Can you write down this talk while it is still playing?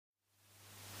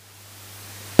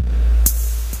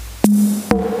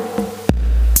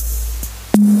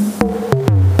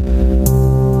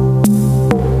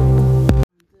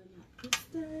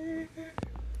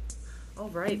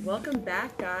welcome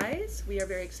back, guys. We are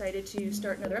very excited to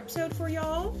start another episode for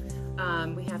y'all.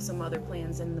 We have some other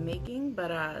plans in the making,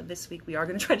 but this week we are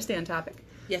going to try to stay on topic.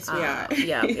 Yes, we are.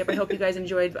 Yeah, I hope you guys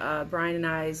enjoyed Brian and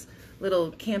I's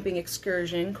little camping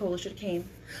excursion. Cola should have came.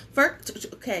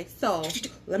 Okay, so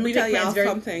let me tell y'all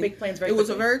something. Big plans very It was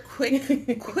a quickly.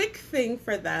 very quick thing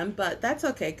for them, but that's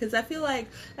okay because I feel like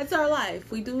that's our life.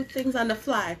 We do things on the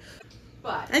fly.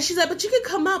 And she's like, but you could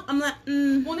come up. I'm like,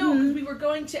 Well, no, because we were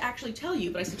going to actually tell you,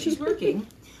 but I said she's working.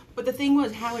 But the thing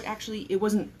was how it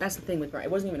wasn't, that's the thing with Brian.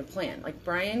 It wasn't even a plan. Like,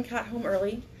 Brian got home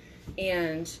early,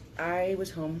 and I was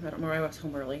home. I don't remember, I was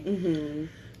home early. Mm-hmm.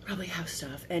 Probably house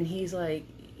stuff. And he's like,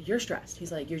 you're stressed.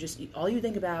 He's like, all you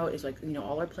think about is, like,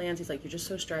 all our plans. He's like, you're just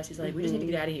so stressed. He's like, we just need to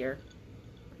get out of here.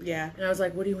 Yeah. And I was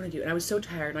like, what do you want to do? And I was so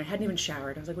tired, and I hadn't even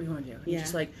showered. I was like, what do you want to do? And he's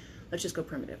just like, let's just go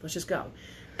primitive. Let's just go.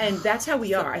 And that's how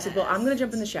we are. I said, well, I'm going to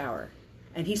jump in the shower.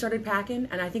 And he started packing,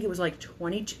 and I think it was like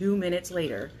 22 minutes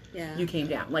later, you came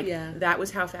down. Like, that was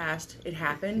how fast it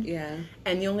happened. Yeah.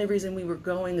 And the only reason we were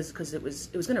going is because it was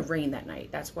going to rain that night.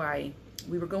 That's why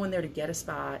we were going there to get a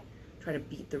spot, try to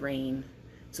beat the rain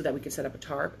so that we could set up a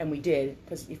tarp. And we did,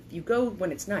 because if you go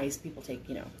when it's nice, people take,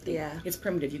 it's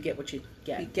primitive. You get what you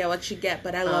get. You get what you get,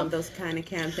 but I love those good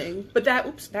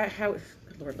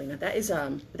Lord, Lena, that is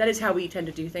how we tend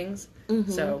to do things. Mm-hmm.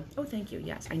 So, thank you.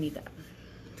 Yes, I need that.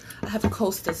 I have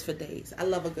coasters for days. I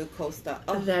love a good coaster.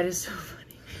 Oh, that is so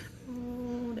funny.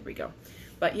 Oh, there we go.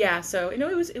 But yeah, so it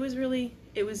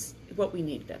was what we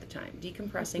needed at the time.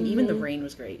 Decompressing. Mm-hmm. Even the rain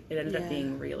was great. It ended up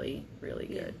being really, really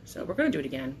good. So we're gonna do it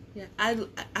again. Yeah, I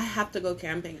have to go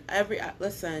camping. I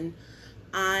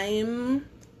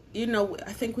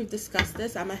think we've discussed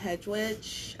this. I'm a hedge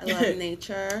witch. I love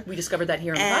nature. We discovered that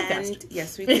here on the podcast.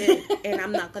 Yes, we did. And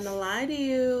I'm not going to lie to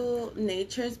you.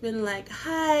 Nature's been like,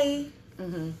 hi,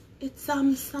 it's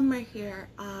summer here.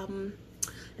 And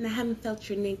I haven't felt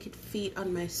your naked feet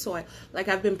on my soil. Like,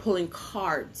 I've been pulling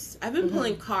cards.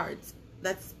 Pulling cards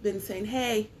that's been saying,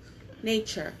 hey,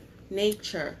 nature,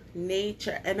 nature,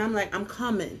 nature. And I'm like, I'm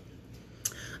coming.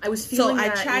 I was feeling I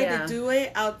tried to do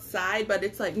it outside, but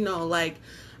it's like, no, like,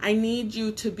 I need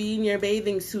you to be in your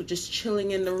bathing suit just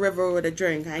chilling in the river with a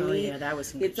drink. That was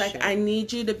some It's like, shit. I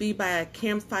need you to be by a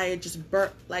campfire just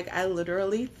like, I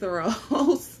literally throw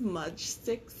smudge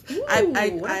sticks. Ooh, what a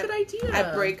good idea.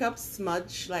 I break up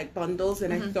smudge, like, bundles,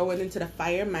 and I throw it into the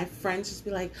fire. My friends just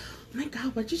be like, oh my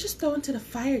God, what'd you just throw into the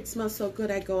fire? It smells so good.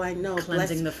 I go, I know.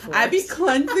 Cleansing the forest. I be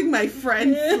cleansing my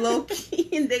friends low-key,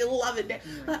 and they love it.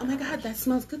 Oh my God, that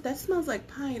smells good. That smells like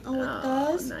pine. Oh, it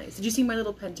does? Nice. Did you see my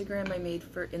little pentagram I made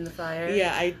in the fire?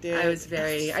 Yeah, I did.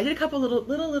 I did a couple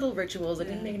little rituals. I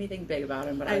didn't make anything big about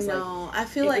them, but I was I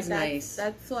feel like nice.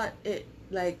 That's what it,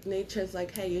 like, nature's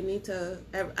like, hey, you need to,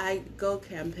 I go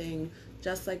camping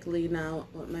just like Lena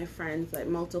with my friends, like,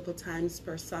 multiple times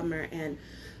per summer, and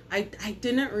I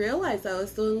didn't realize I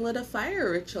was doing little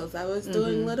fire rituals. I was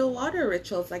doing little water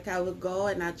rituals. Like, I would go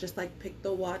and I'd just, like, pick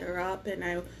the water up, and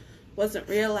I wasn't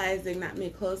realizing that me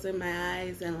closing my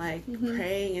eyes and, like,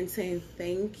 praying and saying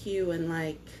thank you, and,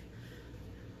 like,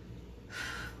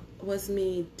 was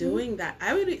me doing that.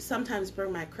 I would sometimes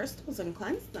bring my crystals and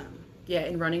cleanse them. Yeah,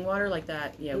 in running water like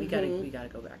that. Yeah, we gotta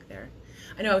go back there.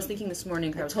 I know. I was thinking this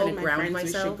morning because I was trying to ground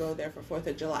myself. We should go there for 4th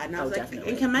of July, and I was definitely.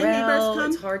 And can my neighbors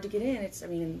come? It's hard to get in.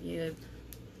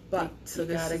 But so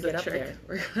this is the trick.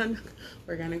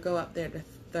 We're gonna go up there the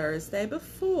Thursday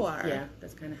before. Yeah,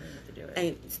 that's kind of how you have to do it.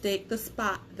 And stake the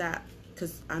spot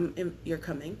because you're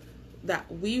coming,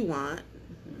 that we want,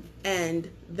 and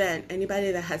then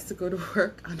anybody that has to go to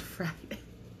work on Friday,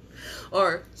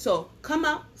 so come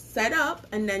up, set up,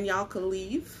 and then y'all could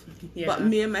leave. Yeah. But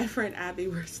me and my friend Abby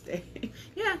were staying.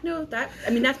 Yeah, no, I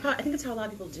think that's how a lot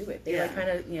of people do it. They like kind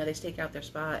of, they stake out their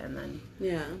spot, and then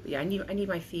I need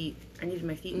my feet. I needed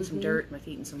my feet in some dirt, my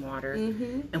feet in some water,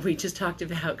 and we just talked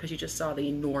about, because you just saw the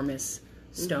enormous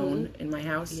stone in my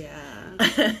house.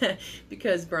 Yeah.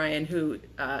 Because Brian,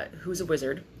 who's a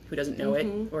wizard, who doesn't know it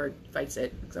or fights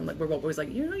it, because I'm like, we're always like,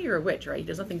 you're a witch, right? He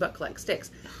does nothing but collect sticks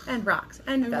and rocks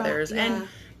and feathers and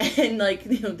like,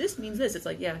 this means this. It's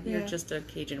like, you're just a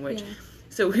Cajun witch. Yeah.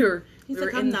 So he's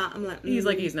like, I'm not. I'm like, he's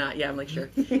like, he's not. Yeah, I'm like, sure.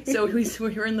 So we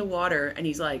were in the water, and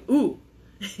he's like, ooh.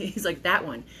 He's like, that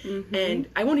one. And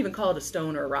I won't even call it a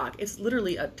stone or a rock. It's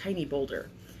literally a tiny boulder.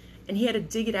 And he had to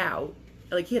dig it out.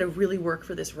 Like, he had to really work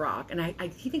for this rock. And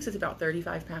he thinks it's about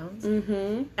 35 pounds.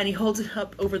 And he holds it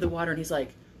up over the water, and he's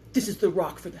like, this is the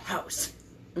rock for the house.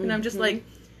 And I'm just like,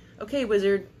 okay,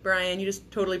 wizard Brian, you just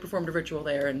totally performed a ritual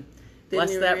there, and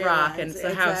bless that rock, and it's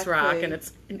the house rock, and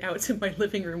now it's in my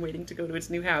living room waiting to go to its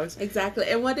new house. Exactly.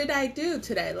 And what did I do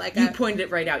today? Like, you pointed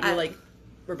it right out. You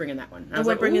we're bringing that one. And I And was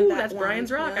we're like, bringing ooh, that that's one,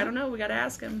 Brian's rock. yeah. I don't know. We got to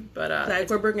ask him. But Like,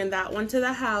 we're bringing that one to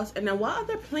the house. And then what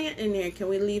other plant in there can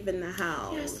we leave in the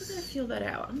house? yeah, I still got to feel that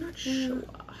out. I'm not sure.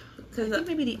 I 'Cause think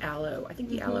maybe the aloe. I think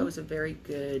the aloe is a very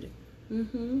good...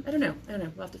 Mm-hmm. I don't know.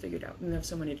 We'll have to figure it out. We have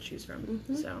so many to choose from.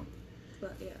 So,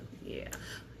 But yeah. yeah.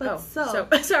 But so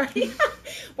sorry.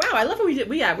 Wow, I love what we did.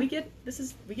 We get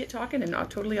talking and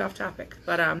totally off topic.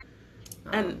 But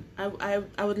And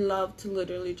I would love to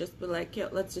literally just be like, yeah,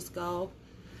 let's just go.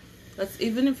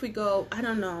 Even if we go, I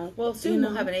don't know. well, soon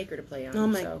we'll have an acre to play on. Oh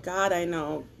my so. God, I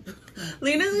know.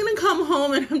 Lena's gonna come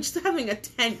home and I'm just having a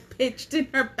tent pitched in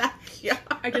her backyard.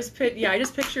 I just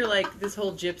picture like this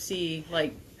whole gypsy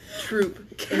like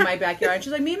troop in my backyard. And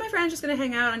she's like, me and my friends just gonna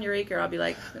hang out on your acre. I'll be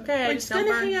like, okay, We're just just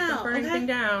gonna hang don't out, burn okay? anything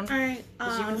down. All right.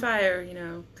 Just you and fire, you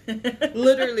know.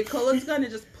 Literally, Cola's gonna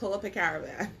just pull up a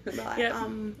caravan. And be like, Yeah.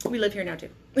 We live here now too.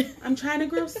 I'm trying to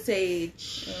grow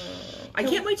sage. I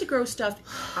can't wait to grow stuff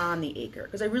on the acre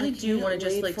because I really do want to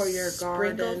just like for your sprinkle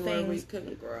garden where we things.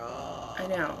 can grow. I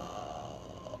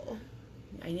know.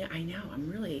 I know. I'm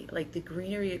really like the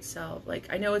greenery itself. Like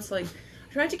I know it's like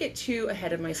I'm trying to get too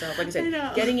ahead of myself. Like I said, I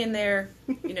know. getting in there,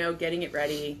 you know, getting it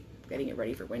ready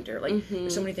for winter. Like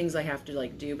there's so many things I have to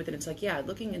like do, but then it's like, yeah,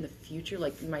 looking in the future,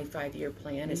 like my 5-year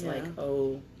plan is like,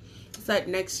 oh, It's like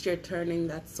next year turning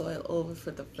that soil over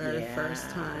for the very Yeah. first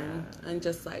time and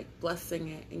just like blessing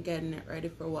it and getting it ready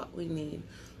for what we need.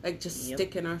 Like just Yep.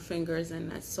 sticking our fingers in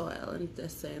that soil and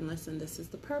just saying, listen, this is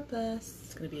the purpose.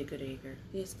 it's gonna be a good acre.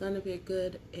 It's going to be a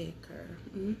good acre.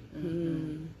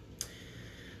 Mm-hmm.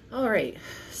 All right,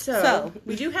 so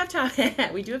we do have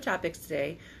topics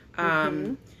today.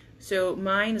 So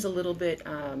mine is a little bit,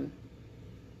 I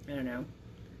don't know,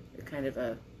 kind of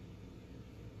a,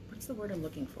 what's the word I'm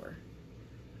looking for?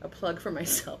 A plug for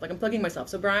myself. Like I'm plugging myself.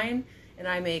 So Brian and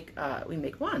I make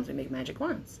wands. We make magic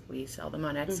wands. We sell them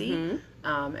on Etsy.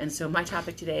 And so my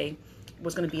topic today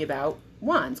was going to be about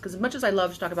wands because as much as I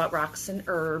love to talk about rocks and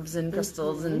herbs and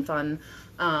crystals and fun,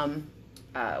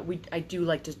 I do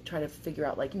like to try to figure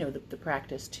out like, you know, the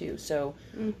practice too. So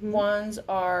wands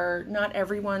are not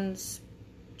everyone's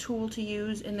tool to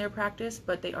use in their practice,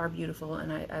 but they are beautiful.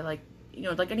 And I like, you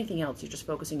know, like anything else, you're just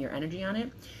focusing your energy on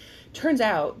it. Turns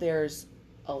out there's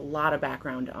a lot of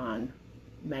background on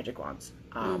magic wands,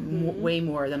 way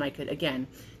more than I could, again,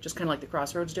 just kind of like the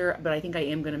Crossroads Dir, but I think I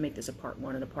am going to make this a part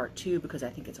 1 and a part 2 because I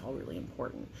think it's all really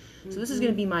important. So this is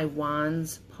going to be my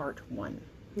wands part 1.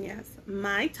 Yes.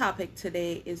 My topic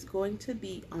today is going to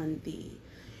be on the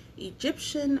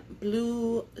Egyptian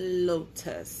blue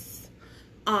lotus.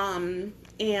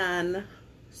 And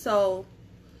so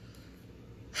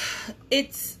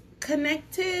it's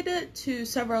connected to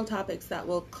several topics that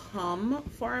will come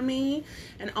for me,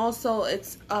 and also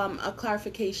it's a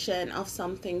clarification of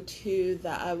something too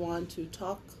that I want to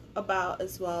talk about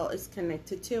as well. Is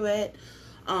connected to it,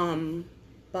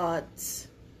 but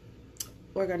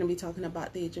we're going to be talking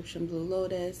about the Egyptian blue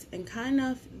lotus and kind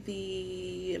of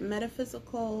the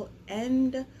metaphysical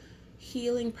and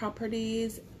healing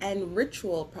properties and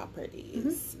ritual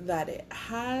properties that it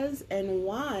has and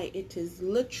why it is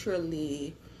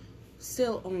literally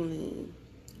still only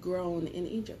grown in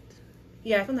Egypt.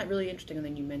 Yeah, I found that really interesting, and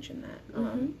then you mentioned that.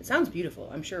 It sounds beautiful.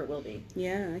 I'm sure it will be.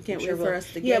 Yeah, I can't wait Sure for will.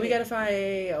 us to get Yeah, we it. got to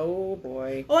find. Oh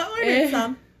boy. Oh, I ordered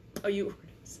some. Oh, you ordered.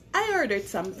 I ordered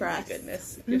some for Oh my us.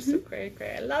 goodness, you're so great.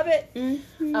 I love it.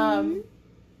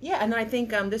 Yeah, and then I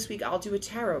think this week I'll do a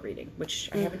tarot reading,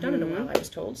 which I haven't done in a while. I was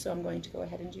told, so I'm going to go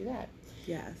ahead and do that.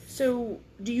 Yes. So,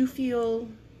 do you feel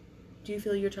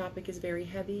your topic is very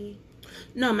heavy?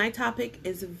 No, my topic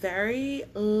is very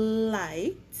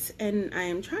light, and I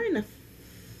am trying to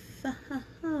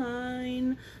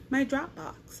find my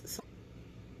Dropbox. So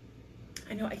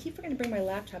I know I keep forgetting to bring my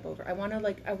laptop over. I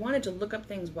wanted to look up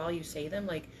things while you say them,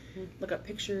 like look up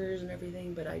pictures and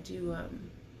everything. But I do.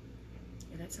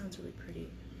 Yeah, that sounds really pretty.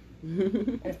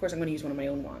 And of course, I'm going to use one of my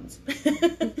own wands for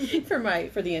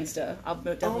the Insta. I'll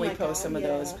definitely post some of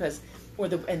those because,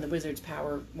 the Wizard's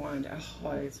Power wand. Oh,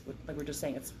 it's like we're just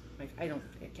saying, it's like I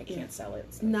can't sell it.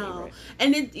 It's my favorite.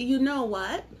 And you know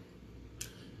what?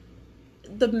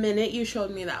 The minute you showed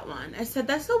me that one, I said,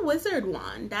 "That's a wizard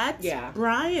wand. That's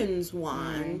Brian's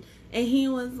wand," and he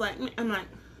was like, "I'm like."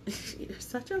 You're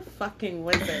such a fucking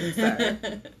wizard,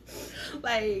 sir.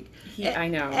 I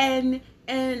know.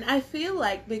 And I feel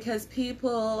like because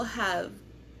people have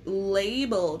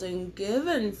labeled and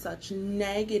given such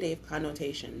negative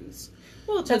connotations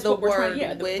to the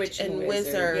word witch and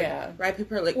wizard, right?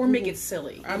 People are like, or make it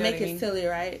silly. Or make it silly,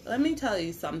 right? Let me tell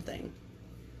you something.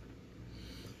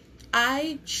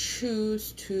 I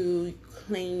choose to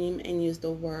claim and use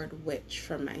the word witch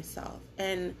for myself.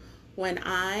 And when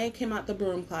I came out the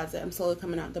broom closet, I'm slowly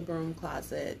coming out the broom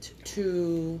closet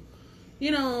to,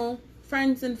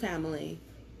 friends and family.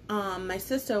 My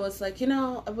sister was like,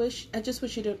 I just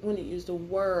wish you wouldn't use the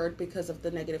word because of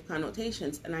the negative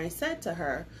connotations. And I said to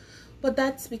her, but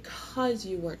that's because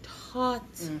you were taught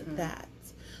that.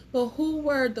 But who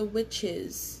were the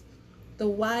witches, the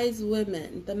wise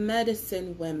women, the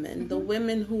medicine women, the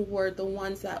women who were the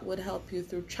ones that would help you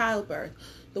through childbirth,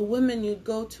 the women you'd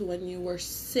go to when you were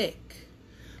sick?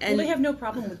 And they have no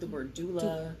problem with the word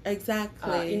doula.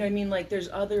 Exactly. You know what I mean? Like, there's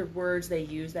other words they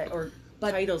use that, or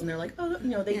titles, and they're like,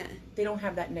 they don't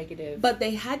have that negative. But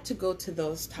they had to go to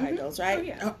those titles, right? Oh,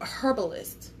 yeah. A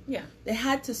herbalist. Yeah. They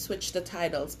had to switch the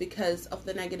titles because of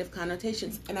the negative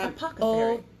connotations. And I'm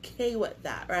apothecary. Okay with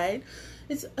that, right?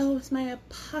 It's my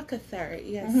apothecary.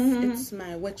 Yes, it's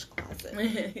my witch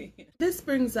closet. This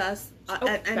brings us,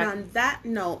 on that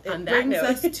note, it brings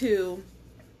us to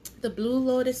the Blue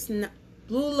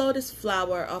Lotus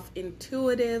flower of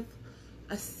intuitive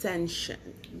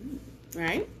ascension,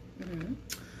 right? Mm-hmm.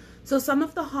 So some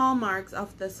of the hallmarks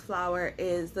of this flower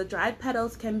is the dried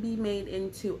petals can be made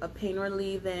into a pain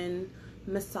relieving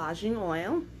massaging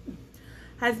oil,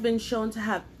 has been shown to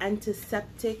have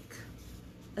antiseptic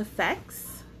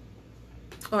effects,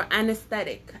 or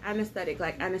anesthetic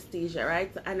like anesthesia,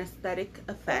 right? So anesthetic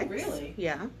effects. Oh, really?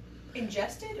 Yeah.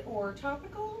 Ingested or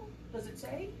topical? Does it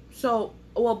say? So,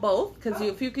 well, both, because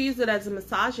if you could use it as a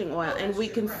massaging oil, and we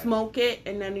can smoke it,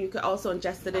 and then you could also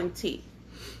ingest it in tea.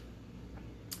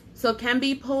 So, can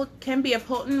be a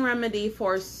potent remedy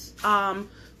for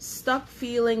stuck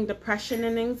feeling, depression,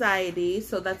 and anxiety.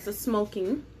 So that's the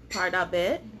smoking part of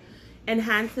it.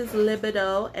 Enhances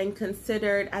libido and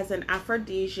considered as an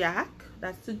aphrodisiac.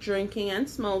 That's the drinking and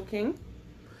smoking.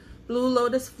 Blue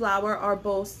lotus flower are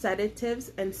both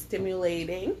sedatives and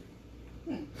stimulating.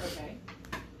 Okay.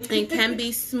 And can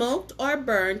be smoked or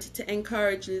burned to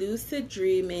encourage lucid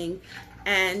dreaming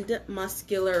and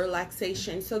muscular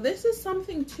relaxation. So this is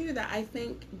something too that I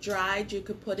think dried, you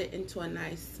could put it into a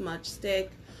nice smudge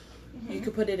stick. You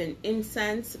could put it in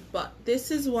incense, but this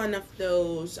is one of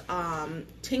those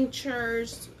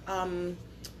tinctures.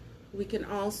 We can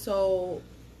also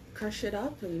crush it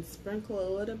up and sprinkle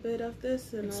a little bit of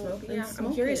this and smoke it.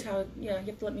 I'm curious how. Yeah, you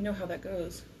have to let me know how that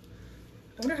goes.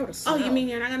 I wonder how to smell. Oh, you mean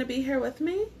you're not going to be here with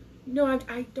me? No,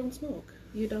 I don't smoke.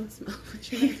 You don't smoke.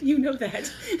 You know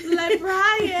that. Like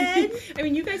Brian. I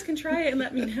mean, you guys can try it and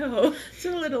let me know. It's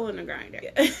a little in a grinder.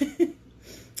 Yeah.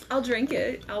 I'll drink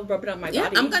it. I'll rub it on my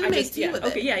body. I'm going to make tea with it.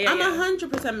 Okay, yeah. I'm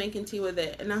 100% making tea with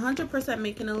it. And 100%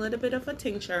 making a little bit of a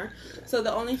tincture. So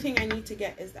the only thing I need to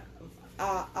get is that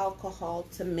alcohol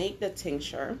to make the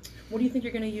tincture. What do you think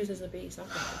you're going to use as a base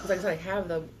alcohol? Because like I said, I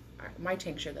have my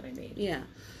tincture that I made. Yeah.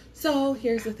 So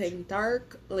here's the thing.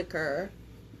 Dark liquor,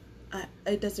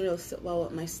 it doesn't really sit well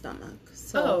with my stomach.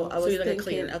 So I was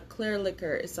thinking a clear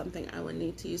liquor is something I would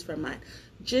need to use for mine.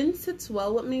 Gin sits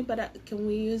well with me, but can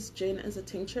we use gin as a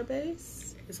tincture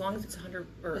base? As long as it's 100,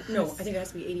 or no, I think it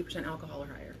has to be 80% alcohol or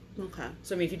higher. Okay.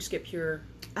 So I mean, if you just get pure.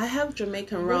 I have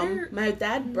Jamaican rum. My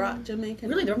dad brought Jamaican.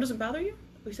 Really, the rum doesn't bother you?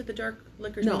 We said the dark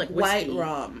liquors. No, like white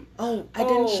rum. Oh, I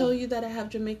didn't show you that I have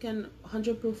Jamaican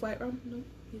 100 proof white rum. No,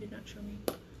 you did not show me.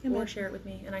 Yeah, or share it with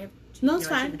me, and I have. No, it's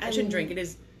fine. I shouldn't drink. It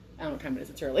is. I don't know what time it is.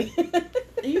 It's early.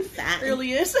 Are you fat? It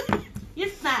really is. You're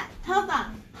fat. Hold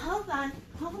on.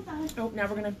 Oh, now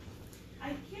we're gonna.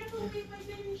 I can't believe I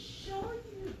didn't show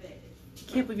you this.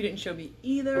 Can't believe you didn't show me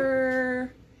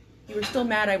either. You were still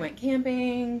mad I went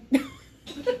camping.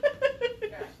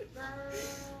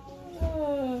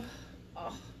 Oh.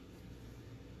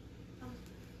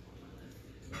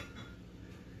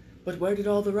 But where did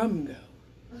all the rum go?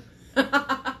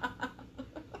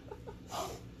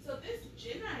 So this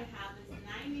gin I have is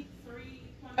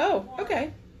 93.4. Oh,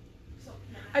 okay.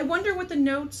 I wonder what the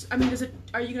notes. I mean,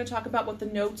 are you going to talk about what the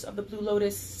notes of the Blue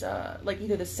Lotus, like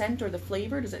either the scent or the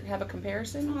flavor? Does it have a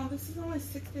comparison? Oh, this is only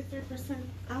 63%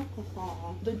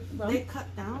 alcohol. The rum? They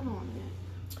cut down on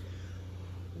it.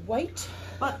 White.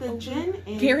 But the gin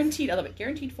is guaranteed. I love it.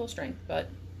 Guaranteed full strength. But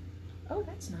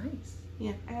that's nice.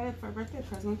 Yeah, I got it for a birthday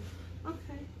present.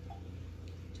 Okay.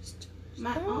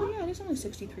 Yeah, it is only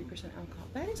 63% alcohol.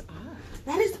 That is odd.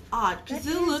 That is odd because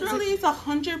it literally is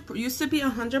 100. Used to be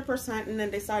 100%, and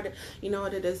then they started. You know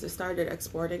what it is? They started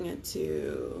exporting it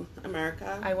to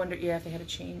America. I wonder, if they had to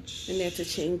change. And they had to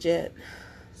change it.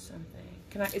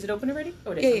 Something. Is it open already?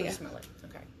 Oh, it is. Yeah. Smell it.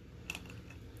 Okay.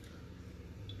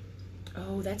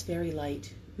 Oh, that's very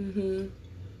light. Mm-hmm.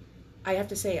 I have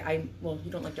to say, you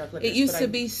don't like dark liquors. It used to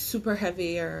be super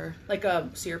heavy or... Like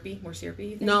syrupy, more syrupy,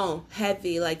 you think? No,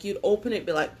 heavy. Like, you'd open it,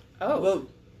 be like, oh. Whoa.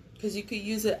 Because you could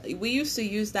use it... We used to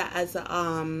use that as a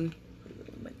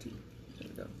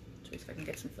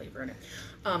get some flavor in it.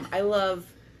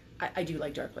 I do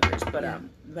like dark liquors, but I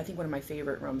think one of my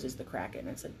favorite rums is the Kraken.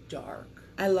 It's a dark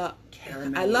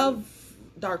caramel. I love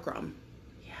dark rum.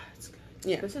 Yeah, it's good.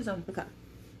 Yeah. This is okay.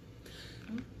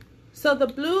 So the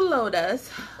Blue Lotus.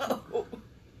 Oh.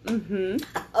 Mm-hmm.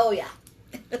 Oh yeah.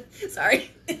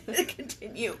 Sorry.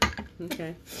 Continue.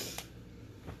 Okay.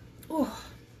 Oh.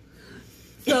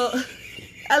 So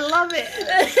I love it.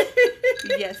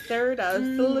 Yes, sir, it does.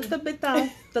 A little bit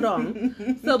strong.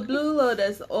 So Blue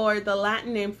Lotus, or the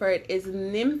Latin name for it, is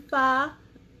Nympha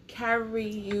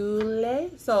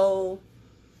caryulae. So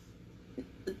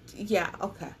yeah,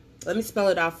 okay. Let me spell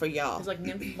it out for y'all. It's like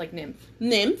nymph.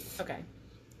 Nymph. Okay.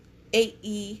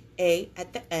 AEA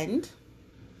at the end.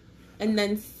 And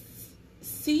then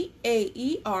CAERULEA.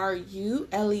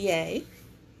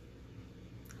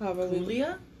 However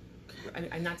Caerulea?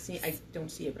 I'm not seeing. I don't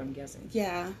see it, but I'm guessing.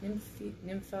 Yeah.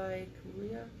 Nymphaea.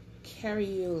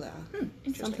 Caryula.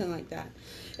 Interesting. Something like that.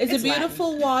 It's a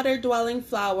beautiful water-dwelling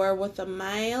flower with a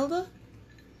mild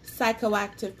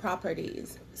psychoactive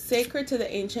properties. Sacred to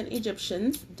the ancient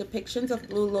Egyptians, depictions of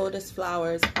blue lotus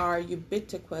flowers are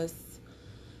ubiquitous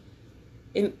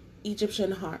in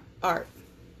Egyptian art.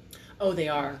 Oh, they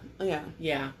are. Yeah.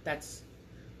 Yeah, I've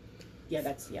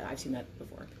seen that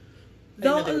before. I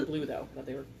Though, didn't know they were blue, though. I thought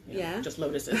they were just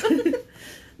lotuses.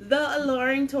 Though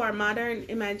alluring to our modern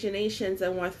imaginations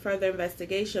and worth further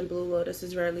investigation, blue lotus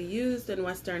is rarely used in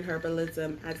Western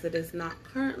herbalism, as it is not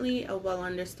currently a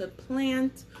well-understood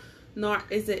plant, nor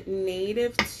is it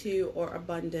native to or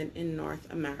abundant in North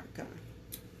America.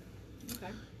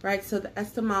 Okay. Right, so the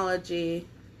etymology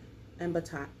and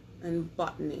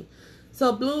botany.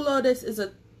 So blue lotus is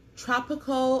a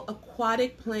tropical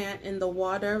aquatic plant in the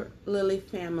water lily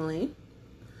family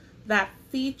that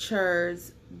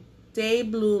features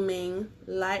day-blooming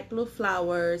light blue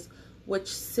flowers which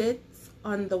sits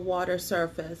on the water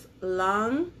surface.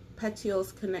 Long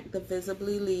petioles connect the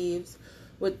visibly leaves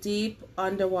with deep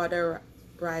underwater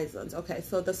rhizomes. Okay,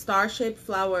 so the star-shaped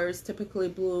flowers typically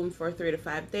bloom for 3 to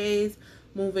 5 days,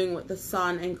 moving with the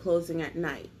sun and closing at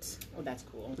night. Oh, that's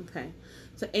cool. Okay.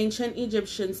 So ancient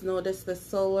Egyptians noticed the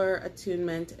solar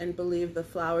attunement and believed the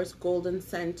flower's golden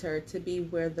center to be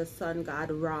where the sun god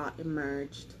Ra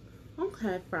emerged.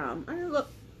 Okay, look.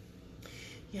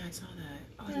 Yeah, I saw that.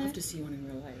 Oh, I'd love to see one in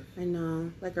real life. I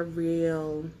know, like a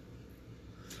real.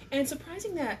 And it's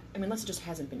surprising that, unless it just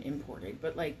hasn't been imported,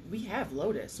 but we have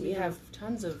lotus. We have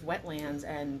tons of wetlands,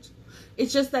 and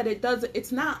it's just that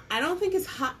it's not, I don't think it's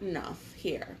hot enough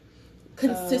here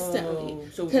consistently.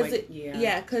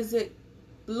 Because it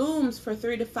blooms for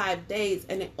 3 to 5 days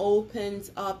and it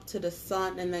opens up to the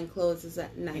sun and then closes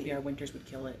at night. Maybe our winters would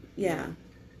kill it. Yeah.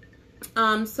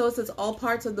 So it says all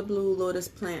parts of the blue lotus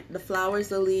plant, the flowers,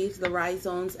 the leaves, the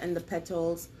rhizomes, and the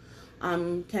petals,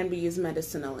 can be used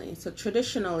medicinally. So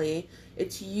traditionally,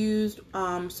 it's used,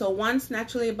 once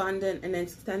naturally abundant and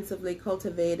extensively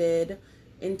cultivated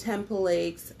in temple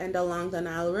lakes and along the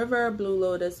Nile River, blue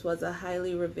lotus was a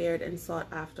highly revered and sought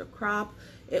after crop.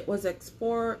 It was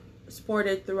exported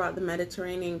throughout the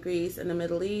Mediterranean, Greece, and the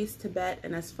Middle East, Tibet,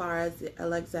 and as far as the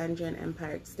Alexandrian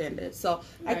Empire extended. So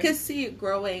I could see it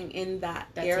growing in that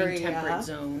area. Temperate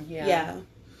zone. Yeah. Yeah.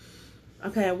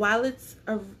 Okay. While it's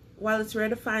rare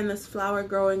to find this flower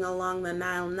growing along the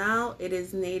Nile now, it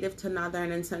is native to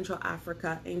northern and central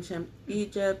Africa. Ancient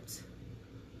Egypt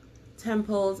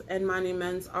temples and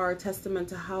monuments are a testament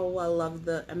to how well loved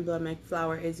the emblematic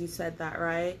flower is. You said that,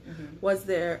 right? Mm-hmm.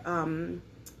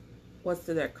 Was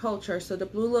to their culture. So the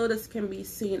blue lotus can be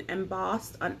seen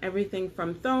embossed on everything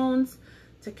from thrones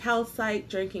to calcite,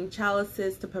 drinking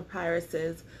chalices to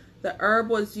papyruses. The herb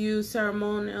was used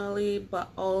ceremonially, but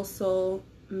also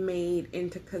made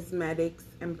into cosmetics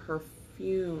and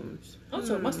perfumes. Oh,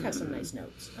 so it must have some nice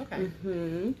notes. Okay.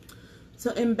 Mm-hmm.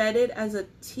 So embedded as a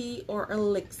tea or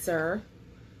elixir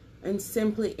and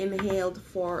simply inhaled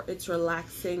for its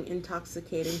relaxing,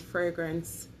 intoxicating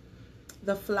fragrance.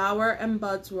 The flower and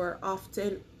buds were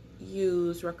often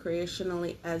used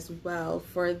recreationally as well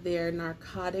for their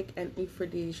narcotic and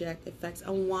aphrodisiac effects. I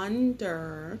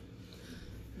wonder,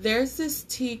 there's this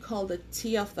tea called the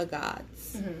Tea of the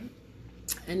Gods. Mm-hmm.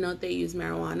 I know they use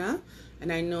marijuana,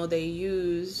 and I know they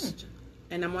used,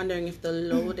 and I'm wondering if the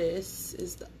lotus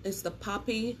is the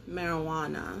poppy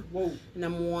marijuana. Whoa. And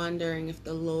I'm wondering if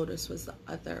the lotus was the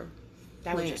other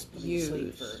that plant would just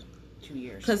used for 2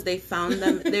 years. Because they found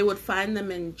them, they would find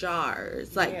them in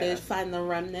jars. They'd find the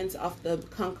remnants of the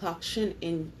concoction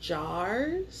in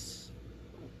jars.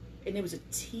 And it was a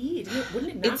tea?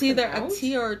 Wouldn't it knock It's either them a out?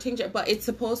 tea or a tincture, but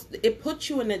it puts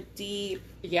you in a deep,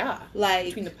 Yeah. like,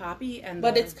 Between the poppy and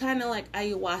but the... it's kind of like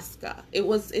ayahuasca. It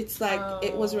was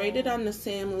rated on the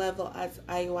same level as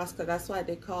ayahuasca. That's why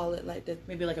they call it like the...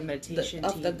 Maybe like a meditation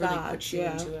of tea. the Really gods, puts you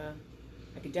yeah. into a...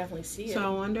 I could definitely see it. So I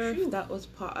wonder Phew. if that was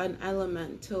an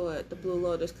element to it, the Blue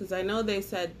Lotus, because I know they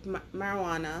said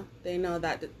marijuana. They know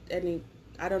that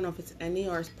I don't know if it's any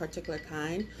or a particular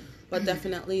kind, but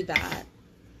definitely that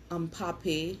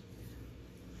poppy.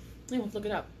 Yeah, let's look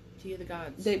it up. Tea of the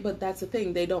gods. But that's the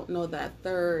thing, they don't know that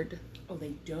third. Oh,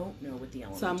 they don't know what the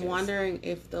element So I'm is. wondering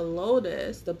if the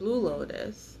Blue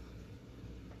Lotus,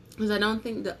 because I don't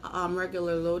think the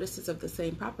regular lotus is of the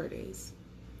same properties.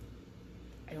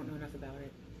 I don't know enough about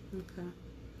it. Okay.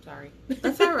 Sorry.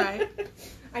 That's all right.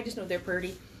 I just know they're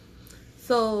pretty.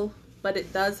 So, but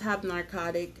it does have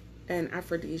narcotic and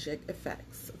aphrodisiac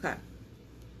effects. Okay.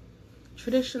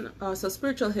 So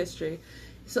spiritual history.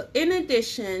 So in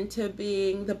addition to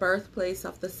being the birthplace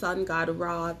of the sun god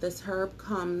Ra, this herb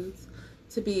comes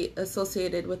to be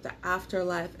associated with the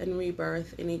afterlife and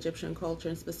rebirth in Egyptian culture,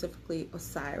 and specifically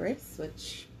Osiris,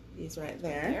 which he's right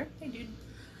there. Hey, dude.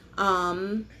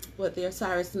 With the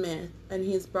Osiris myth, and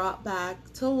he's brought back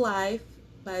to life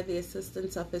by the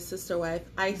assistance of his sister wife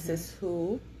Isis,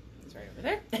 who... He's right over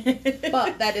there.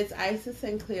 But that is Isis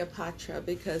and Cleopatra,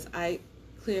 because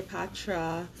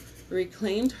Cleopatra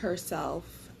reclaimed herself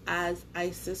as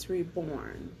Isis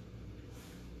reborn.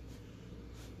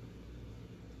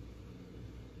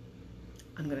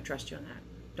 I'm going to trust you on that.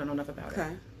 Don't know enough about it.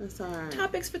 Okay, that's all right.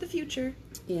 Topics for the future.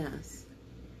 Yes.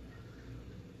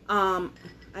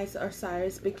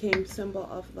 Osiris became symbol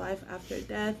of life after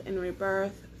death and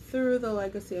rebirth through the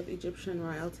legacy of Egyptian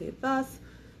royalty. Thus,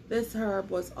 this herb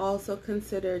was also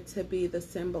considered to be the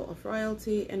symbol of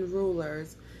royalty and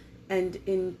rulers, and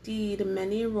indeed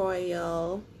many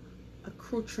royal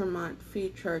accoutrements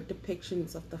featured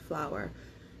depictions of the flower.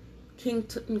 King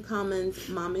Tutankhamun's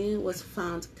mummy was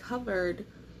found covered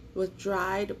with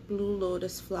dried blue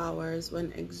lotus flowers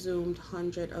when exhumed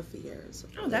hundreds of years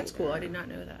Oh, that's later. cool. I did not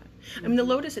know that. I mean, the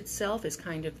lotus itself is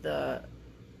kind of the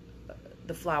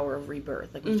flower of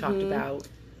rebirth, like we've talked about.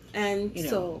 And you know.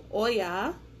 so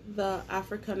Oya, the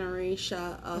African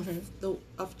Orisha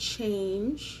of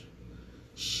change,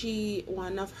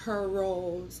 one of her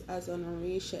roles as an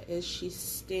Orisha is she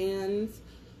stands.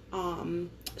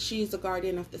 She's the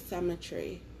guardian of the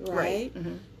cemetery, right?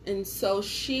 Mm-hmm. And so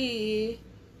she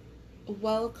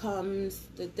welcomes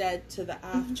the dead to the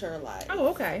afterlife. Oh,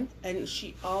 okay. And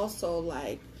she also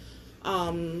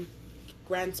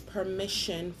grants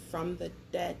permission from the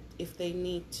dead if they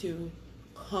need to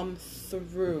come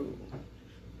through.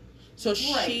 So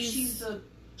she's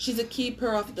a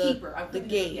keeper of the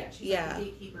gate. Yeah, she's Yeah. like the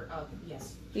gatekeeper of,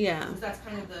 yes. Yeah. Because that's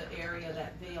kind of the area,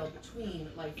 that veil between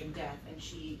life and death, and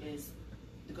she is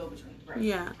the go-between, right?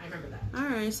 Yeah. I remember that. All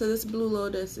right. So this blue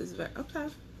lotus is very okay.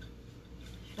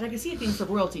 And I can see it being for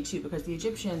royalty, too, because the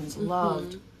Egyptians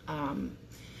loved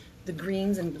the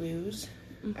greens and blues.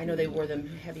 I know they wore them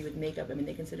heavy with makeup. I mean,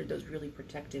 they considered those really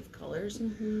protective colors.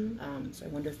 So I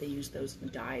wonder if they used those in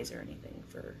dyes or anything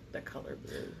for the color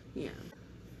blue. Yeah.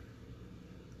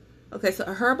 Okay, so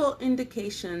herbal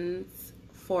indications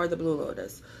for the blue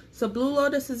lotus. So blue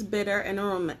lotus is bitter and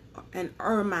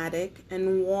aromatic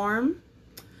and warm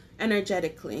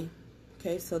energetically.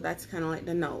 Okay, so that's kind of like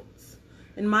the notes.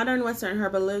 In modern Western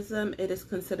herbalism, it is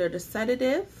considered a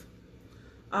sedative,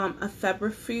 a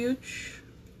febrifuge,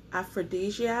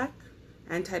 aphrodisiac,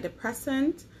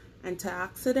 antidepressant,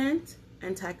 antioxidant,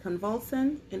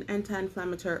 anticonvulsant, and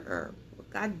anti-inflammatory herb.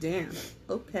 God damn.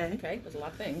 Okay. Okay, there's a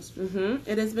lot of things.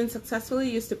 It has been successfully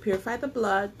used to purify the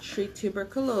blood, treat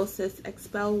tuberculosis,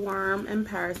 expel worm and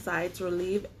parasites,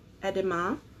 relieve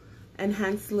edema,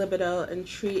 enhance libido, and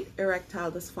treat erectile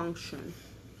dysfunction.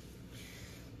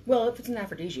 Well, if it's an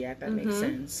aphrodisiac, that makes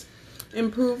sense.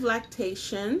 Improve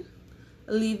lactation,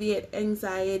 alleviate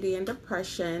anxiety and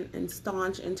depression, and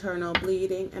staunch internal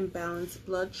bleeding and balance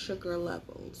blood sugar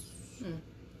levels.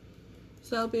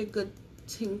 So that'll be a good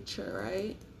tincture,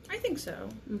 right? I think so.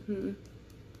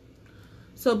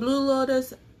 So blue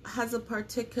lotus has a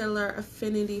particular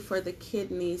affinity for the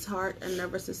kidneys, heart, and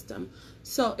nervous system.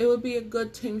 So it would be a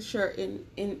good tincture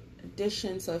in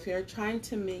addition. So if you're trying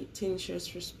to make tinctures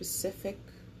for specific...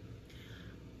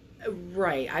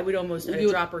 Right. I would almost add a You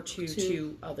would- drop or two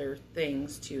to other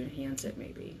things to enhance it,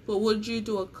 maybe. But would you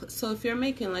do so if you're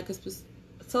making like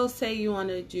so say you want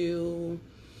to do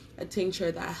a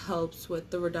tincture that helps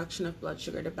with the reduction of blood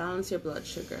sugar, to balance your blood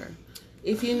sugar,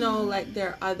 if you know, like, there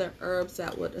are other herbs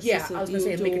that would assist. Yeah, I was going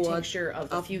to say, make a do tincture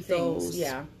of a few things.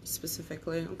 Yeah.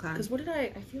 Specifically, okay. Because what did I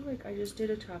feel like I just did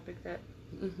a topic that,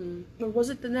 Mm-hmm. or was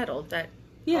it the nettle that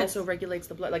also regulates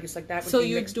the blood? Like, it's like that would so be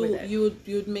you mixed do with it.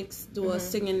 you'd mix a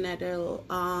singing nettle,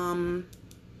 blue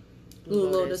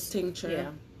lotus tincture.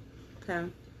 Yeah. Okay.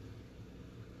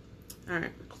 All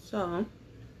right. So.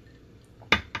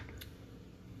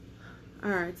 All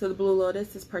right. So the blue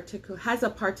lotus has a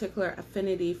particular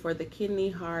affinity for the kidney,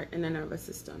 heart, and the nervous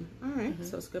system. All right.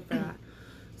 So it's good for that.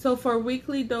 So for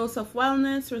weekly dose of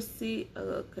wellness, okay,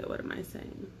 what am I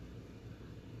saying?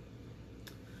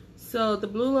 So the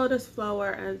blue lotus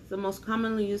flower as the most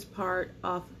commonly used part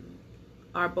of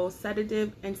are both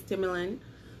sedative and stimulant.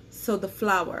 So the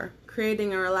flower,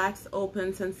 creating a relaxed,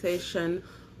 open sensation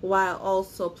while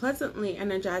also pleasantly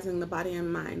energizing the body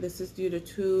and mind. This is due to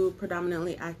two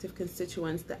predominantly active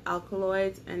constituents, the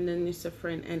alkaloids and the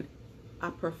nuciferin and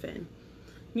aporphin.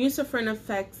 Nuciferin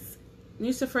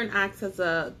acts as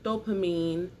a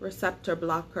dopamine receptor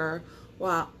blocker,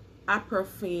 while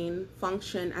aporphin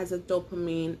function as a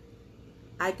dopamine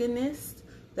agonist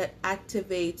that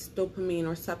activates dopamine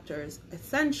receptors,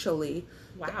 essentially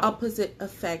the opposite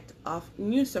effect of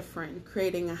nuciferin,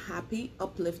 creating a happy,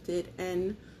 uplifted,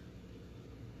 and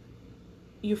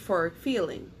euphoric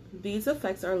feeling. These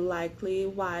effects are likely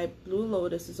why blue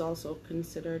lotus is also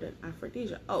considered an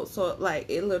aphrodisiac. Oh, so like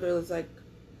it literally is like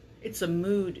it's a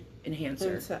mood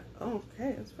enhancer.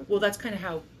 Okay. Well, that's kind of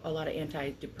how a lot of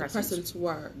antidepressants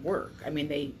work. I mean,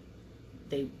 they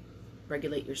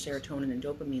regulate your serotonin and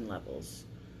dopamine levels.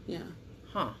 Yeah.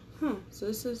 Huh. So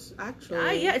this is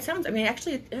actually. Yeah, it sounds. I mean,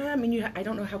 actually, I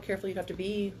don't know how careful you have to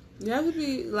be. You have to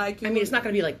be like. It's not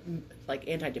going to be like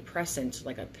antidepressant,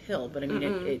 like a pill, but I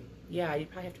mean, yeah, you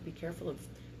probably have to be careful of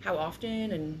how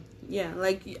often and. Yeah,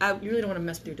 like you really don't want to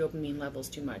mess with your dopamine levels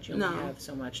too much. You only have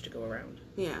so much to go around.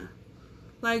 Yeah,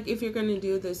 like if you're going to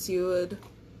do this, you would.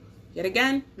 Yet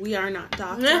again, we are not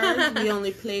doctors. We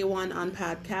only play one on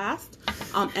podcast.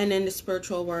 And in the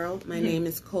spiritual world, my name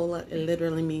is Cola. It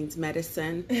literally means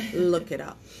medicine. Look it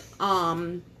up.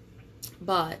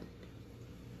 But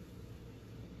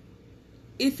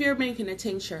if you're making a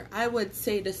tincture, I would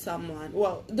say to someone,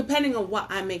 well, depending on what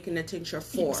I'm making a tincture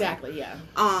for. Exactly, yeah.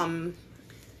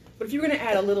 But if you're going to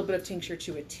add a little bit of tincture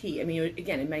to a tea, I mean,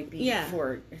 again, it might be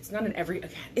for, it's not an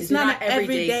it's not an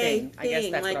everyday thing. I guess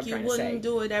that's like what I'm trying to say. You wouldn't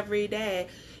do it every day.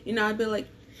 I'd be like,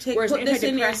 put this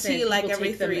in your tea like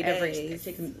every 3 days.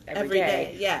 Take them every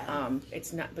day. Yeah.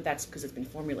 It's not, but that's because it's been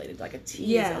formulated. Like a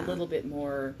tea is a little bit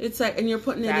more. It's like, and you're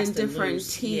putting it in different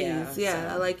teas.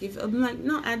 Yeah. So. Like if I'm like,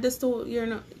 no, add this to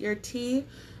your tea.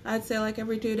 I'd say like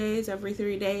every 2 days, every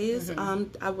 3 days.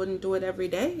 I wouldn't do it every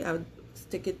day. I would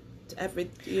stick it to every.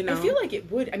 I feel like it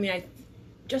would. I mean,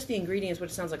 just the ingredients, what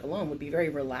it sounds like alone, would be very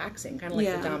relaxing, kind of like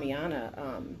the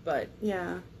Damiana. But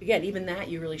again, even that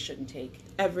you really shouldn't take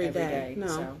every day.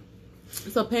 No.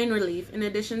 So pain relief, in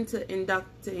addition to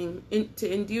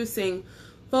inducing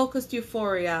focused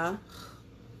euphoria.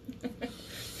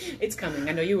 It's coming.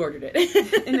 I know you ordered it.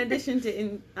 In addition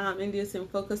to inducing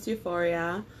focused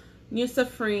euphoria,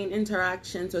 nuciferin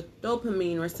interactions with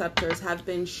dopamine receptors have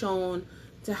been shown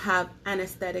to have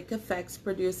anesthetic effects,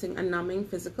 producing a numbing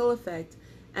physical effect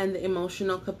and the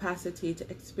emotional capacity to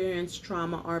experience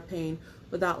trauma or pain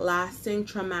without lasting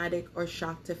traumatic or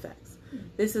shocked effects.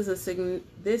 This is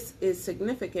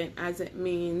significant as it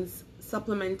means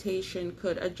supplementation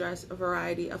could address a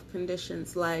variety of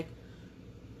conditions like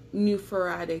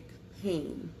neuropathic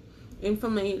pain,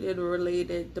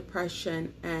 inflammation-related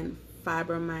depression, and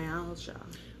fibromyalgia.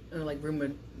 Like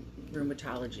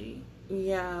rheumatology.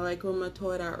 Yeah, like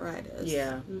rheumatoid arthritis.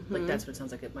 Yeah, like that's what it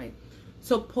sounds like it might.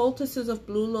 So poultices of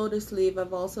blue lotus leaf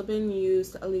have also been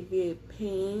used to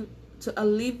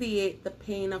alleviate the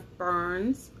pain of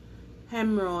burns,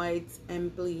 hemorrhoids,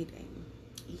 and bleeding.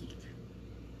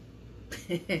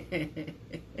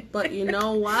 But you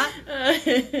know what?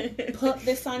 Put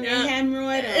this on your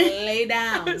hemorrhoid and lay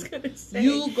down. I was gonna say,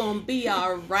 you gonna be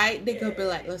all right. They gonna be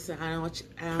like, listen, I don't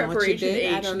know what you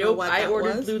did. I don't know what that was. I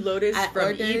ordered blue lotus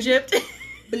from Egypt.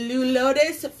 Blue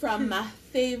lotus from my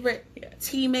favorite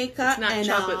tea maker. It's not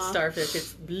chocolate starfish.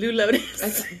 It's blue lotus.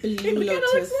 It's blue It lotus. kind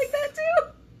of looks like that too.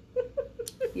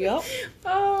 Yep.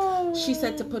 Oh. She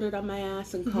said to put it on my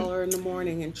ass and call her in the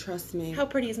morning, and trust me. How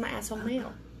pretty is my asshole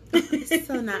nail? It's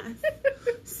so nice.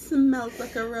 Smells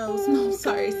like a rose. Oh, No,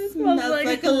 sorry. God. Smells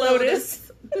like a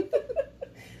lotus.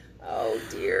 Oh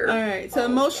dear. All right. So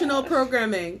emotional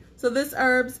programming. So this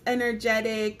herb's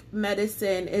energetic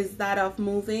medicine is that of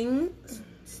moving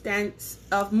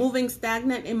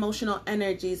stagnant emotional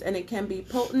energies, and it can be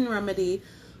potent remedy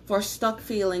for stuck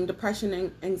feeling, depression,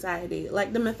 and anxiety.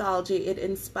 Like the mythology it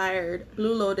inspired,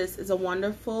 Blue Lotus is a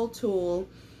wonderful tool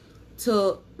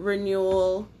to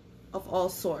renewal of all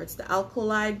sorts. The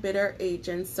alkali bitter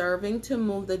agent serving to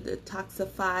move the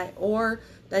detoxify or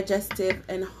digestive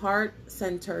and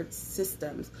heart-centered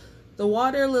systems. The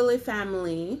water lily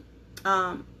family,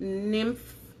 Nymphaea,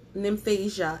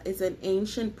 is an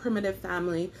ancient primitive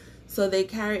family, so they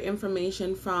carry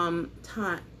information from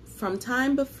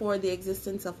time before the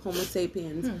existence of Homo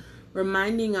sapiens,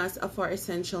 reminding us of our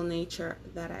essential nature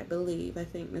that I believe. I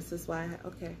think this is why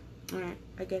okay. All right,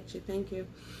 I get you. Thank you.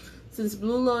 Since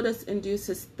Blue Lotus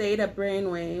induces theta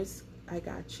brainwaves, I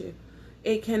got you.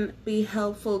 It can be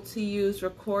helpful to use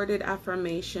recorded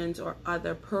affirmations or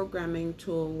other programming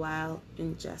tool while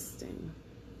ingesting.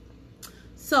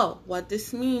 So what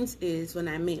this means is when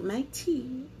I make my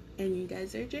tea and you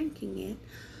guys are drinking it,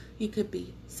 you could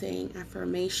be saying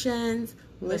affirmations,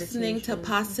 listening to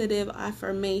positive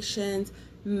affirmations,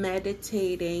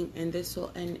 meditating, and this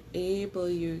will enable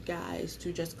you guys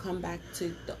to just come back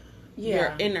to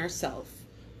your inner self,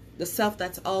 the self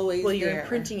that's always well, you're there.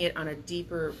 imprinting it on a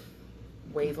deeper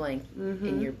wavelength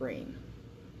in your brain.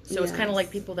 So it's kind of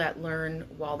like people that learn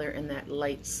while they're in that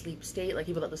light sleep state, like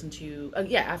people that listen to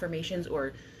affirmations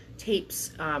or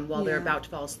tapes while they're about to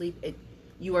fall asleep.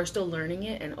 You are still learning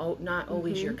it, and not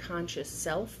always your conscious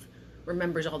self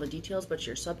remembers all the details, but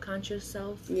your subconscious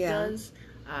self does.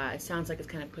 It sounds like it's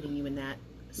kind of putting you in that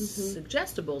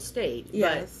suggestible state,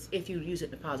 but if you use it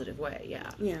in a positive way,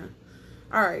 Yeah.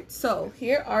 All right, so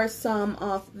here are some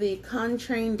of the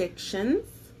contraindictions.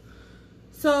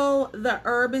 So the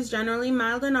herb is generally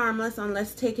mild and harmless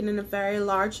unless taken in a very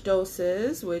large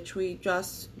doses, which we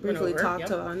just briefly talked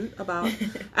about,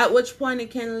 at which point it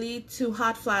can lead to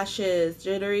hot flashes,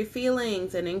 jittery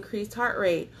feelings, and increased heart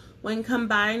rate. When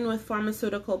combined with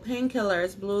pharmaceutical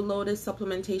painkillers, Blue Lotus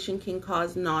supplementation can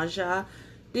cause nausea,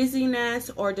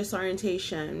 dizziness, or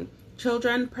disorientation.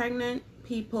 Children, pregnant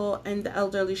people, and the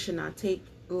elderly should not take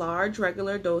large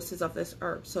regular doses of this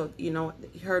herb. So, you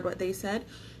heard what they said?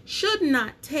 Should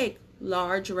not take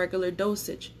large regular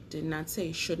dosage. Did not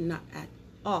say should not at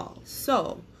all.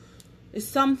 So, it's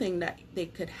something that they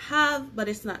could have, but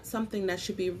it's not something that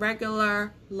should be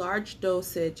regular, large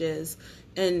dosages.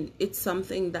 And it's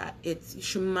something that you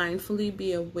should mindfully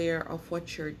be aware of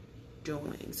what you're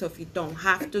doing. So if you don't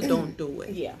have to, don't do it.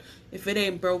 Yeah. If it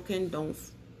ain't broken, don't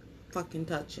fucking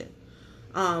touch it.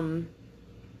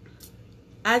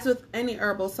 As with any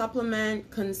herbal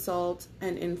supplement, consult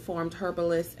an informed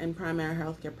herbalist and primary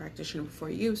healthcare practitioner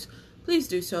before use. Please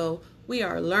do so. We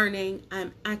are learning.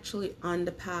 I'm actually on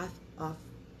the path of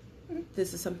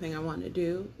this is something I want to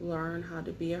do, learn how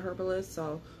to be a herbalist.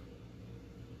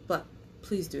 But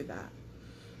please do that.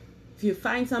 If you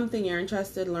find something you're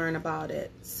interested, learn about it.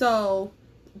 So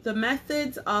the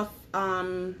methods of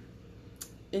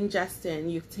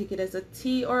ingesting, you can take it as a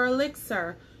tea or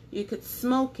elixir. You could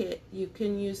smoke it. You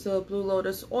can use the Blue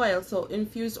Lotus oil. So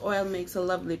infused oil makes a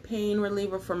lovely pain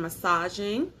reliever for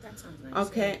massaging. That sounds nice.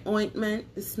 Okay, ointment.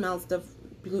 It smells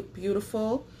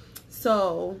beautiful.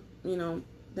 So,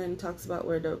 then talks about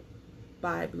where to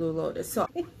buy Blue Lotus. So,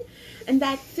 and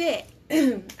that's it.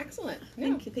 Excellent.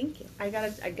 Thank you. I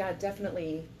gotta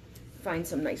definitely find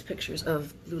some nice pictures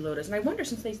of Blue Lotus. And I wonder,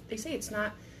 since they say it's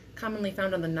not commonly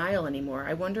found on the Nile anymore,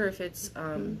 I wonder if it's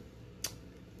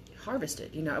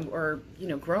harvested, or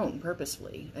grown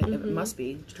purposefully. It must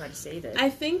be to try to save it. I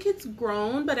think it's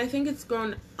grown, but I think it's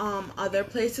grown other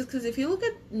places, because if you look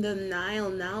at the Nile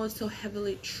now, it's so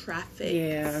heavily trafficked.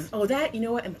 Yeah. Oh, that,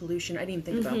 and pollution. I didn't even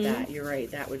think about that. You're right.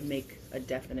 That would make a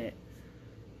definite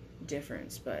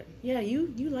difference. But yeah,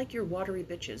 you like your watery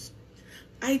bitches.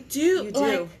 I do. You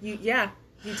do.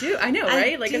 You do. I know,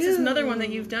 right? It's just another one that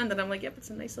you've done that I'm like, yep, it's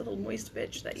a nice little moist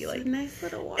bitch that you like. It's a nice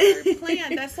little water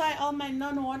plant. That's why all my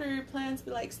non-water plants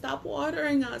be like, stop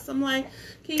watering us. I'm like,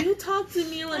 can you talk to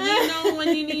me? Let me know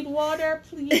when you need water,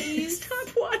 please. Stop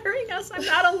watering us. I'm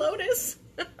not a lotus.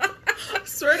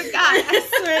 Swear to God. I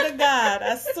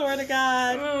swear to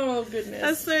God. Oh, goodness.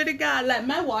 I swear to God. Like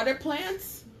my water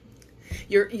plants.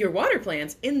 Your water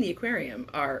plants in the aquarium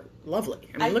are lovely.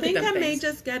 I mean, look at them. I think I may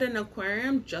just get an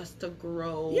aquarium just to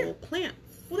grow plants.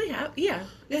 Well, they have. Yeah,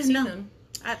 I've seen them.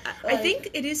 I think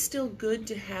it is still good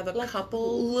to have a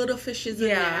couple little fishes in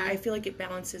there. Yeah, I feel like it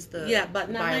balances the but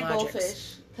not my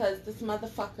goldfish, because this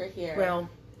motherfucker here. Well,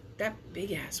 that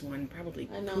big ass one probably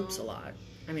poops a lot.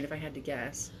 I mean, if I had to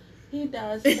guess. He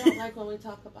does. I don't like when we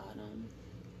talk about him.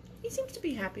 He seems to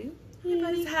be happy.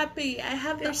 Everybody's happy.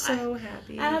 They're so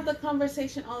happy. I have the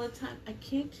conversation all the time. I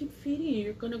can't keep feeding you.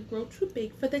 You're gonna grow too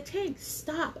big for the tank.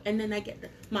 Stop. And then I get the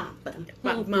mom, but I'm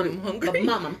hungry. Mom, I'm hungry. But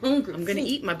Mom, I'm hungry. I'm gonna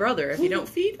eat my brother if you don't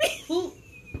feed me. Food.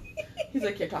 He's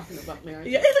like, you're talking about marriage.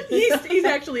 Yeah, he's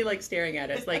actually like staring at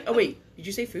us like, oh wait, did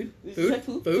you say food?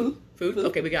 Food?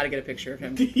 Okay, we got to get a picture of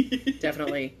him.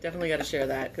 definitely got to share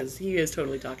that because he is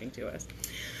totally talking to us.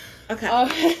 Okay.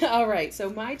 All right. So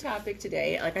my topic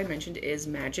today, like I mentioned, is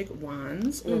magic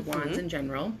wands or wands in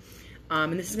general,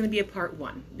 and this is going to be a part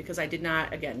 1 because I did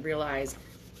not again realize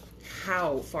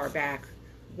how far back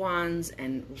wands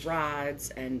and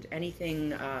rods and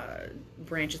anything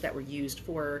branches that were used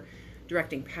for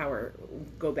directing power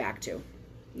go back to.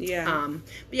 Yeah.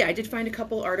 But yeah, I did find a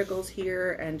couple articles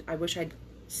here, and I wish I'd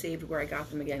saved where I got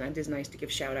them again. It is nice to give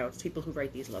shout outs to people who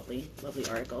write these lovely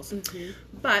articles.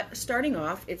 But starting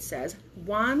off, it says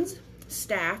wands,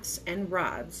 staffs, and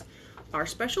rods are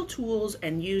special tools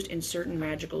and used in certain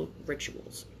magical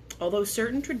rituals. Although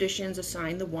certain traditions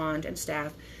assign the wand and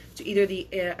staff to either the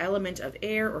element of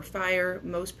air or fire,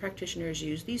 most practitioners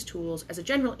use these tools as a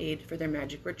general aid for their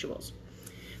magic rituals.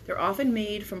 They're often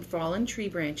made from fallen tree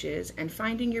branches, and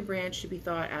finding your branch should be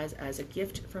thought as a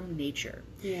gift from nature.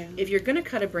 Yeah. If you're going to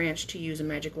cut a branch to use a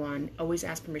magic wand, always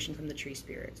ask permission from the tree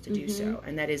spirits to do so.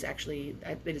 And that is actually,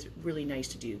 it is really nice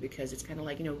to do because it's kind of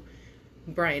like, you know,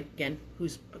 Brian, again,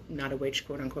 who's not a witch,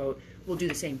 quote unquote, will do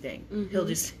the same thing. He'll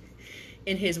just,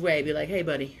 in his way, be like, hey,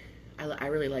 buddy, I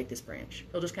really like this branch.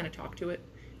 He'll just kind of talk to it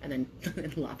and then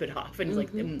and lop it off. And he's like,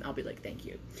 I'll be like, thank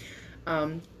you.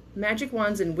 Magic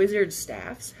wands and wizard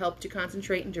staffs help to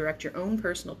concentrate and direct your own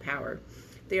personal power.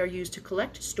 They are used to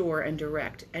collect, store, and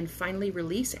direct, and finally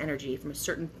release energy from a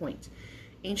certain point.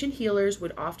 Ancient healers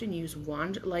would often use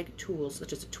wand-like tools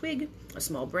such as a twig, a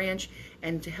small branch,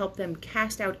 and to help them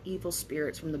cast out evil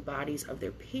spirits from the bodies of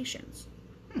their patients.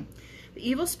 The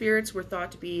evil spirits were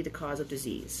thought to be the cause of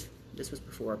disease. This was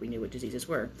before we knew what diseases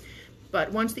were.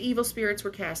 But once the evil spirits were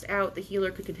cast out, the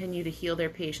healer could continue to heal their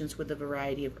patients with a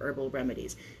variety of herbal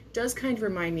remedies. It does kind of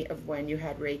remind me of when you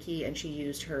had Reiki and she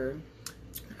used her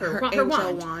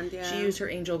angel wand. Yeah. She used her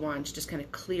angel wand to just kind of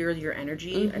clear your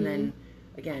energy, and then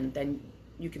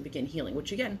you can begin healing.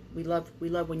 Which again, we love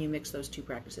when you mix those two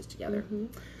practices together.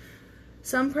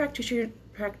 Some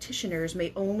practitioners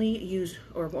may only use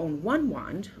or own one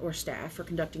wand or staff for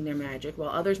conducting their magic,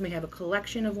 while others may have a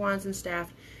collection of wands and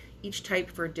staff, each type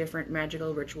for a different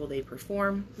magical ritual they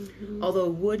perform. Although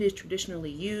wood is traditionally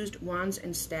used, wands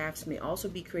and staffs may also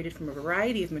be created from a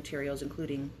variety of materials,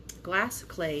 including glass,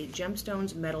 clay,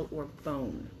 gemstones, metal, or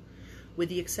bone. With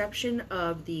the exception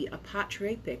of the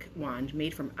apatrapic wand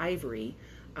made from ivory,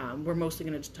 we're mostly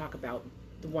going to talk about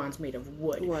the wands made of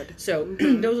wood. So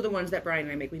those are the ones that Brian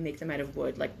and I make. We make them out of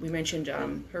wood. Like we mentioned,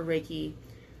 her Reiki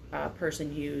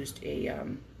person used a...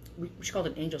 she called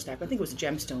it an angel staff. I think it was a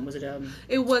gemstone. Was it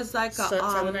It was like a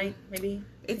selenite, maybe.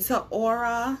 It's an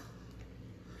aura.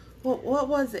 What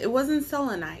was it? It wasn't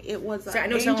selenite. It was an I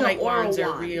know angel selenite aura wands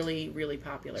wand. are really, really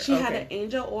popular. She had an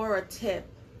angel aura tip,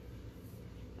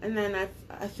 and then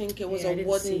I think it was a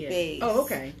wooden base. Oh,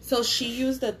 okay. So she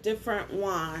used a different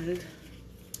wand.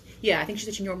 Yeah, I think she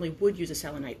said she normally would use a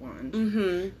selenite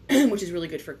wand, which is really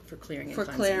good for clearing and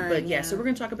cleansing. Clearing, but yeah, so we're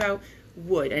going to talk about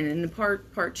wood, and in the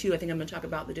part 2, I think I'm going to talk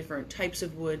about the different types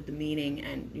of wood, the meaning,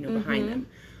 and behind them.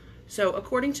 So,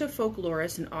 according to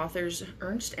folklorists and authors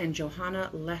Ernst and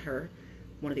Johanna Leher,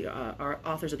 one of the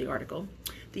authors of the article,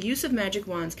 the use of magic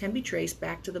wands can be traced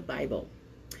back to the Bible.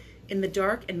 In the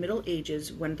Dark and Middle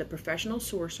Ages, when the professional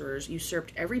sorcerers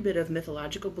usurped every bit of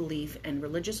mythological belief and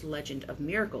religious legend of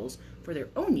miracles for their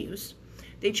own use,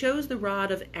 they chose the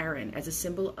rod of Aaron as a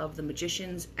symbol of the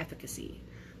magician's efficacy.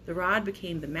 The rod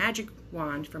became the magic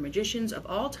wand for magicians of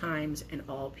all times and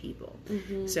all people.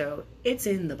 So it's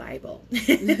in the Bible.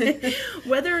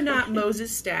 Whether or not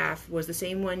Moses' staff was the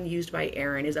same one used by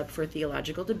Aaron is up for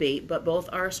theological debate, but both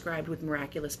are ascribed with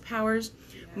miraculous powers.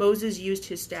 Moses used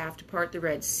his staff to part the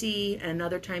Red Sea, and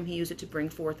another time he used it to bring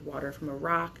forth water from a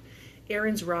rock.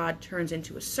 Aaron's rod turns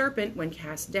into a serpent when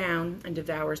cast down and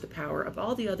devours the power of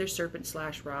all the other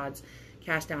serpent/rods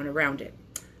cast down around it.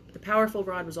 The powerful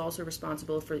rod was also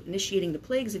responsible for initiating the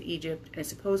plagues of Egypt and is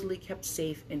supposedly kept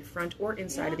safe in front or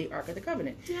inside of the Ark of the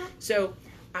Covenant. So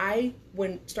I,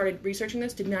 when started researching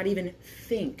this, did not even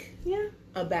think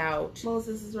about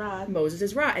Moses' rod.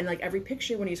 And like every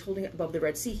picture when he's holding it above the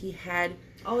Red Sea, he had...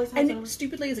 Always and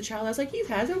stupidly as a child, I was like, he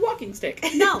has a walking stick.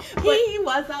 No, he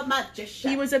was a magician.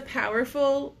 He was a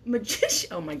powerful magician.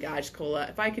 Oh my gosh, Cola.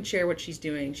 If I could share what she's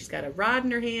doing. She's got a rod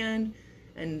in her hand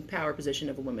and power position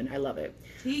of a woman. I love it.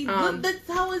 That's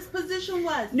how his position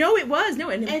was. No, it was. No,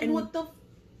 and with the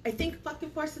I think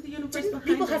fucking force of the universe didn't behind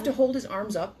people him. have to hold his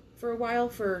arms up for a while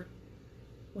for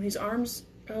when his arms?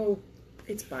 Oh,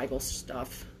 it's Bible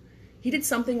stuff. He did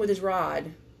something with his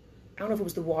rod. I don't know if it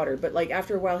was the water, but like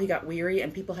after a while he got weary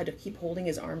and people had to keep holding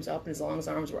his arms up, and as long as his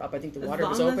arms were up, I think the water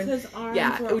was open. As his arms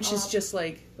yeah, were which is up, just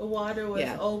like the water was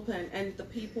open, and the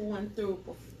people went through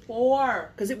before.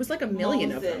 Because it was like a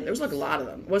million of them. There was like a lot of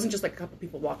them. It wasn't just like a couple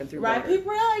people walking through Right? water.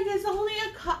 People are like, it's only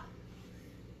a cup.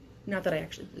 Not that I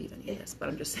actually believe any of this, but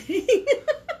I'm just saying.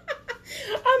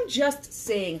 I'm just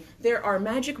saying there are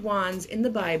magic wands in the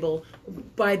Bible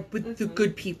with the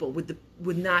good people, with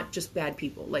not just bad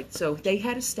people. Like, so they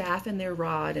had a staff and their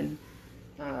rod, and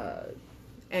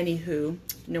anywho,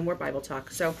 no more Bible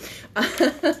talk. So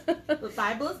The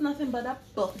Bible is nothing but a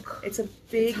book. it's a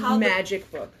big magic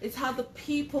book. It's how the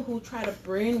people who try to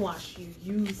brainwash you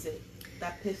use it.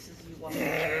 That pisses you off.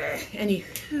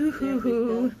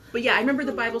 Anywho. But yeah, I remember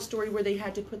the Bible story where they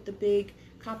had to put the big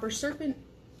copper serpent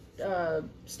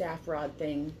staff rod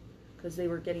thing because they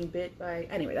were getting bit by.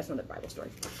 Anyway, that's another Bible story.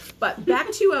 But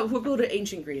back to we'll go to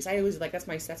ancient Greece. I always like that's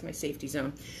my safety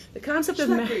zone. The concept of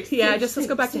let's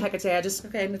go back to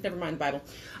Hecate. Never mind the Bible.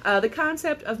 The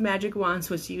concept of magic wands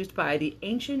was used by the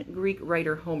ancient Greek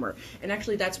writer Homer, and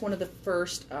actually that's one of the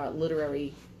first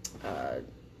literary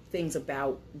things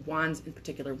about wands, in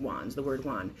particular wands, the word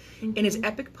wand. In his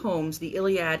epic poems, the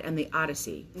Iliad and the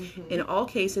Odyssey, in all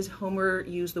cases, Homer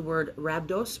used the word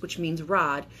rhabdos, which means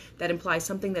rod, that implies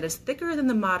something that is thicker than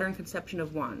the modern conception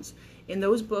of wands. In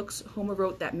those books, Homer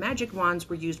wrote that magic wands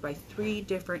were used by 3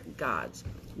 different gods,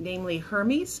 namely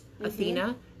Hermes,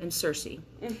 Athena, and Circe.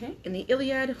 In the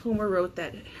Iliad, Homer wrote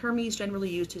that Hermes generally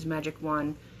used his magic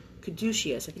wand,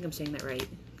 Caduceus, I think I'm saying that right.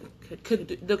 The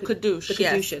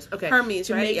Caduceus. Okay.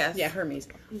 Hermes, right? Yes. Yeah, Hermes.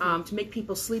 To make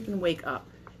people sleep and wake up.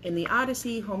 In the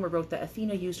Odyssey, Homer wrote that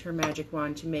Athena used her magic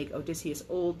wand to make Odysseus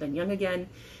old, then young again,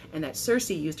 and that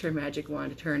Circe used her magic wand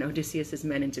to turn Odysseus's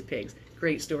men into pigs.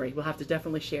 Great story. We'll have to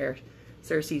definitely share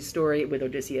Circe's story with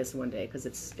Odysseus one day because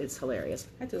it's hilarious.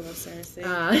 I do love Circe.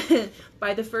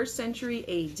 By the 1st century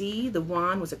A.D., the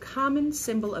wand was a common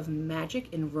symbol of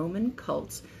magic in Roman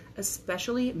cults,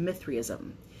 especially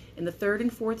Mithraism. In the 3rd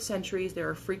and 4th centuries, there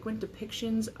are frequent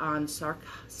depictions on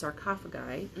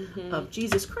sarcophagi of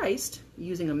Jesus Christ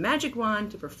using a magic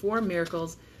wand to perform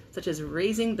miracles, such as the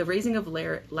raising of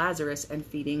Lazarus and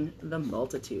feeding the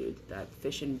multitude. That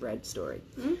fish and bread story.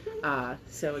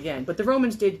 So again, but the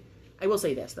Romans did. I will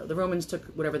say this though: the Romans took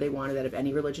whatever they wanted out of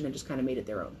any religion and just kind of made it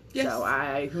their own. Yes.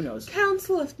 So who knows?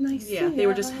 Council of Nicaea. Yeah, they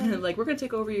were just like, we're going to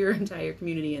take over your entire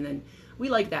community, and then. We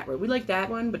like that word. We like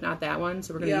that one, but not that one,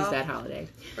 so we're going to use that holiday.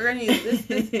 We're going to use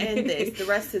this, and this. The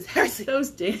rest is heresy.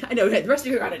 I know, the rest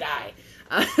of you are going to die.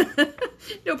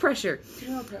 No pressure.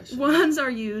 No pressure. Wands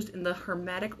are used in the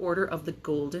Hermetic Order of the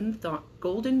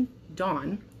Golden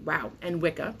Dawn, and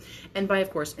Wicca, and by,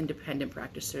 of course, independent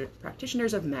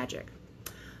practitioners of magic.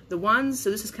 The wands, so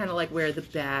this is kind of like where the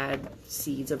bad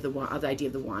seeds of the idea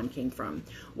of the wand came from.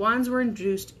 Wands were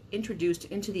introduced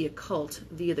into the occult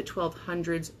via the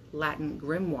 1200s Latin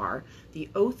grimoire, the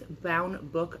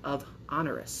oath-bound Book of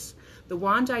Honoris. The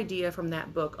wand idea from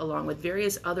that book, along with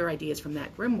various other ideas from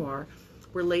that grimoire,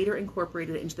 were later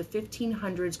incorporated into the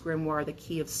 1500s grimoire, the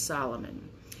Key of Solomon.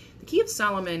 The Key of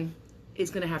Solomon is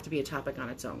going to have to be a topic on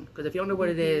its own, because if you don't know what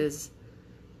it is,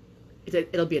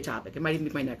 it'll be a topic. It might even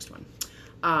be my next one.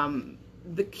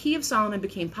 The Key of Solomon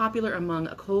became popular among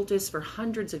occultists for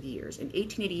hundreds of years. In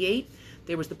 1888,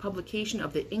 there was the publication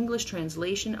of the English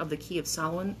translation of the Key of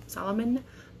Solomon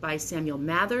by Samuel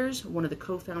Mathers, one of the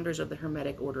co-founders of the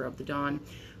Hermetic Order of the Dawn,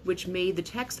 which made the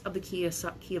text of the Key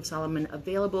of Solomon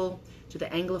available to the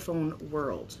Anglophone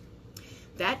world.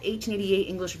 That 1888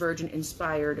 English version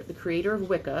inspired the creator of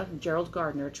Wicca, Gerald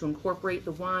Gardner, to incorporate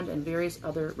the wand and various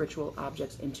other ritual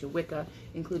objects into Wicca,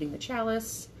 including the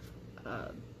chalice,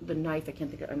 the knife, I can't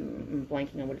think of, I'm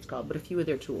blanking on what it's called, but a few of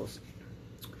their tools.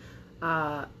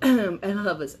 And I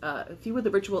love this, a few of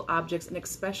the ritual objects, and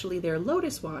especially their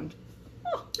lotus wand.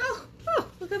 Oh,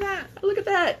 look at that. Look at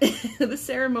that. The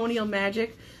ceremonial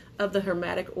magic of the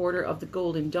Hermetic Order of the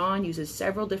Golden Dawn uses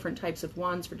several different types of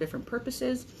wands for different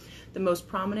purposes, the most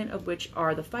prominent of which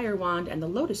are the fire wand and the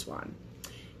lotus wand.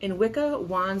 In Wicca,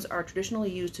 wands are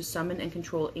traditionally used to summon and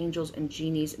control angels and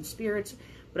genies and spirits,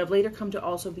 but have later come to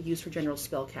also be used for general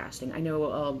spell casting. I know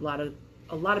a lot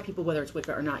of people, whether it's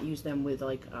Wicca or not, use them with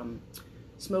like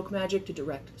smoke magic to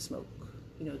direct smoke.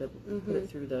 You know, put it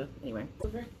through the anyway.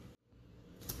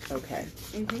 Okay.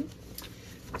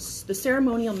 The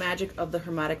ceremonial magic of the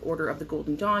Hermetic Order of the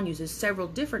Golden Dawn uses several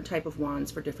different type of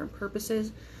wands for different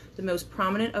purposes, the most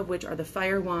prominent of which are the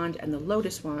fire wand and the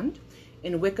lotus wand.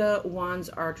 In Wicca, wands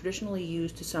are traditionally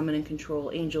used to summon and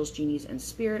control angels, genies, and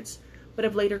spirits, but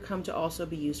have later come to also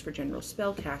be used for general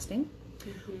spell casting.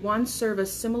 Wands serve a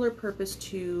similar purpose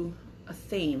to a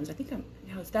thames. I think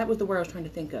that was the word I was trying to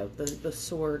think of. The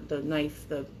sword, the knife,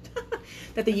 that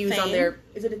they use on their.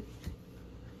 Is it?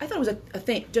 I thought it was a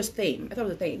thame, just thame. I thought it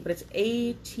was a thame, but it's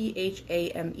Athames.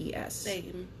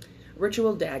 Thame.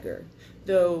 Ritual dagger.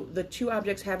 Though the two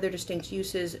objects have their distinct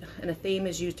uses, and a thame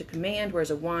is used to command,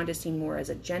 whereas a wand is seen more as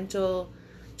a gentle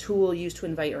tool used to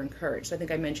invite or encourage. So I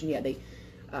think I mentioned, they,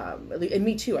 and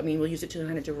me too. I mean, we'll use it to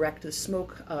kind of direct the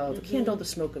smoke of a candle, the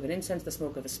smoke of an incense, the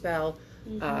smoke of a spell.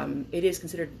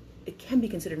 It can be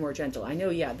considered more gentle. I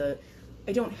know,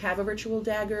 I don't have a ritual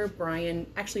dagger. Brian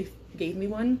actually gave me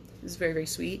one. It's very, very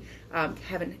sweet.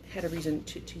 Haven't had a reason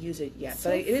to use it yet,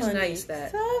 So but it is funny. nice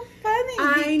that. So funny.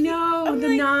 I know I'm the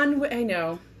like- I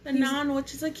know. The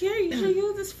which is like, here, you should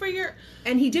use this for your.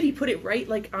 And he did. He put it right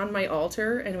like on my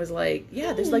altar, and was like,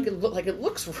 "There's like it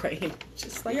looks right."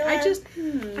 Just like You're I like,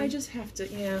 just have to.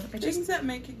 Things that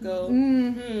make it go.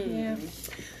 Yeah.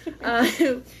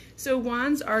 So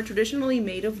wands are traditionally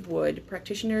made of wood.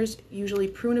 Practitioners usually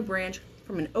prune a branch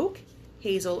from an oak,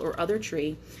 hazel, or other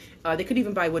tree. They could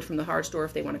even buy wood from the hard store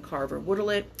if they want to carve or whittle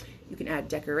it. You can add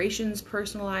decorations,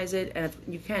 personalize it, and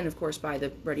you can, of course, buy the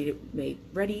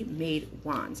ready-made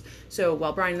wands. So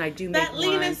while Brian and I do make That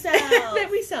Lena wands sells. that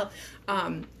we sell,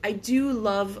 I do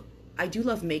love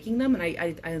making them, and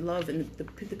I love, and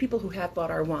the people who have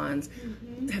bought our wands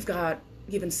have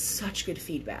given such good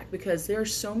feedback, because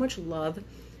there's so much love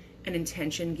and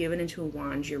intention given into a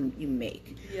wand you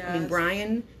make. Yes. I mean,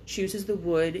 Brian chooses the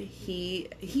wood. He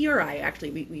or I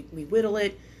actually we whittle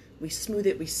it, we smooth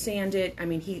it, we sand it. I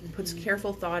mean, he puts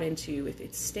careful thought into if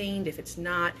it's stained, if it's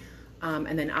not,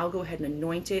 and then I'll go ahead and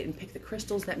anoint it and pick the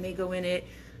crystals that may go in it.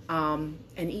 And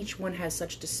each one has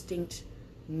such distinct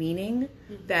meaning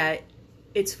that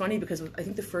it's funny, because I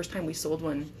think the first time we sold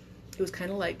one, it was kind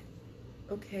of like,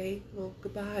 okay, well,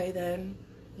 goodbye then.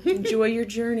 Enjoy your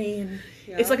journey, and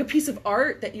it's like a piece of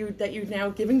art that you're now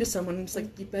giving to someone. It's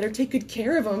like, you better take good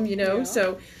care of them, Yeah.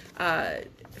 So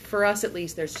for us, at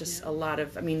least, there's just a lot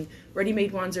of. I mean,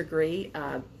 ready-made wands are great,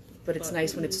 but it's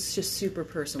nice when it's just super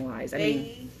personalized.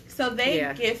 They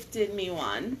gifted me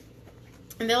one,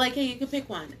 and they're like, "Hey, you can pick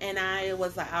one," and I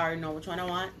was like, "I already know which one I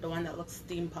want. The one that looks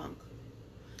steampunk."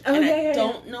 Oh, and yeah, I yeah,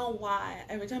 don't know why.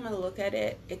 Every time I look at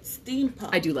it, it's steampunk.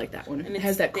 I do like that one. And It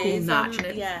has that cool stays notch on,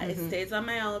 in it. Yeah, it stays on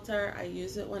my altar. I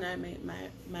use it when I make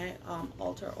my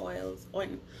altar oils,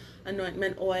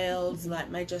 anointment oils,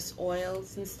 like my just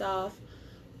oils and stuff.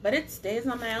 But it stays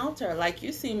on my altar. Like,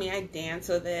 you see me, I dance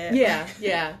with it.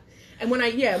 Yeah. And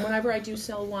whenever I do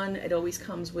sell one, it always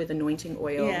comes with anointing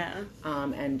oil. Yeah.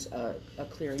 And a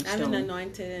clearing stone. I haven't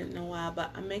anointed it in a while, but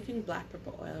I'm making black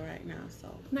pepper oil right now,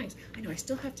 so. Nice. I know. I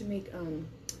still have to make. I want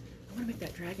to make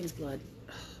that dragon's blood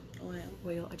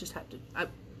oil. I just have to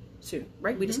soon.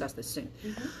 Right? We discussed this soon.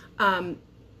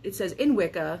 It says in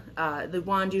Wicca, the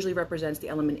wand usually represents the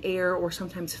element air or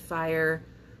sometimes fire.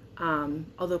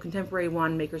 Although contemporary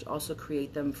wand makers also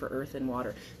create them for earth and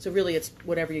water. So really, it's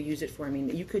whatever you use it for. I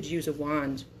mean, you could use a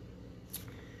wand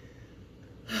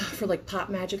for like pop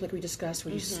magic, like we discussed,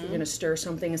 where you're going to stir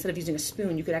something. Instead of using a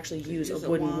spoon, you could actually use a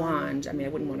wooden wand. I mean, I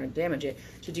wouldn't want to damage it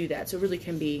to do that. So it really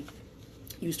can be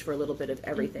used for a little bit of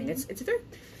everything.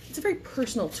 It's a very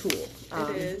personal tool.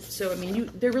 It is. So I mean,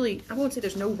 I won't say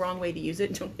there's no wrong way to use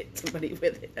it. Don't hit somebody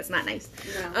with it. That's not nice.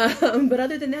 No. But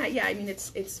other than that, I mean,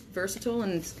 it's versatile,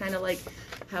 and it's kind of like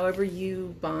however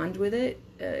you bond with it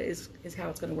is how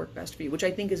it's going to work best for you. Which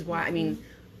I think is why, I mean,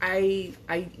 I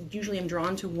usually am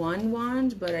drawn to one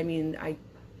wand, but I mean, I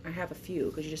have a few,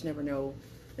 because you just never know.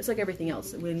 It's like everything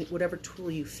else. When whatever tool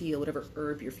you feel, whatever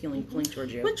herb you're feeling pulling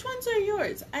towards you. Which ones are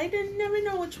yours? I never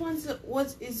know which ones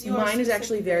is yours. Mine is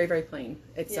actually very, very plain.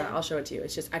 It's Yeah. I'll show it to you.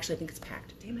 It's just, actually, I think it's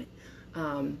packed. Damn it.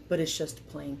 But it's just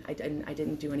plain. I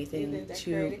didn't do anything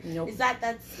decorate it? Nope. Is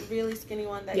that's really skinny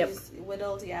one that Yep. you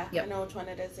whittled? Yeah. Yep. I know which one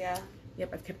it is. Yeah.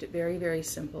 Yep, I've kept it very, very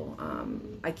simple.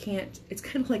 I can't, it's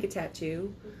kind of like a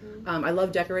tattoo. I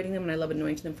love decorating them, and I love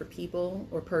anointing them for people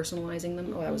or personalizing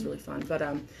them. Oh, that was really fun. But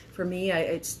for me,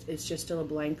 it's just still a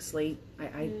blank slate.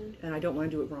 And I don't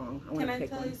want to do it wrong. I want to Can I pick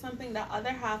tell one. you something? The other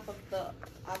half of the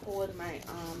applewood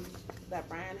that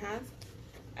Brian has,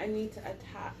 I need to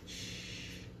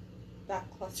attach that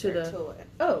cluster to it.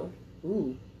 Oh,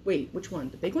 ooh, wait, which one?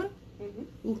 The big one?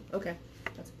 Mm-hmm. Ooh, okay,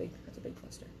 that's a big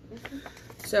cluster.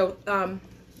 So, and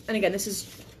again, this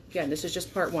is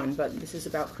just part one, but this is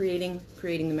about creating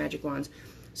the magic wands.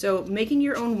 So making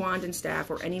your own wand and staff,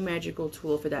 or any magical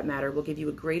tool for that matter, will give you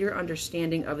a greater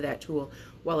understanding of that tool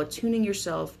while attuning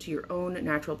yourself to your own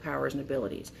natural powers and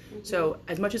abilities. So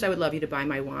as much as I would love you to buy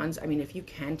my wands, I mean, if you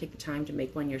can take the time to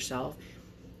make one yourself,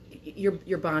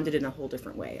 you're bonded in a whole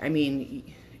different way. I mean,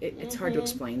 it's hard to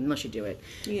explain unless you do it.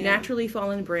 Yeah. Naturally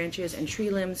fallen branches and tree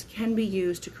limbs can be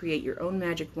used to create your own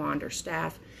magic wand or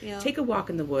staff. Yeah. Take a walk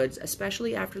in the woods,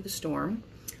 especially after the storm.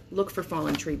 Look for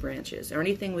fallen tree branches or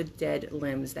anything with dead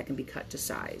limbs that can be cut to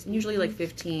size. And usually like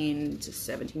 15 to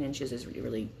 17 inches is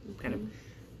really kind of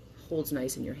holds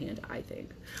nice in your hand, I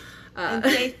think.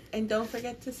 And don't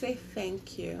forget to say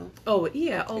thank you. Oh,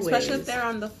 yeah, always. Especially if they're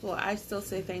on the floor. I still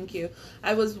say thank you.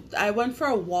 I went for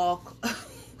a walk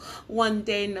one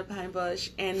day in the pine bush,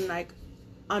 and like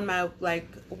on my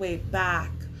way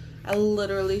back, I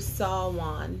literally saw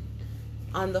one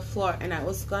on the floor, and I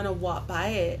was gonna walk by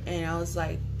it, and I was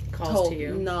like, to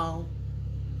you. No,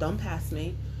 don't pass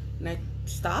me. And I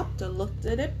stopped and looked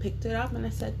at it, picked it up, and I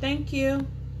said, thank you.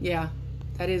 Yeah,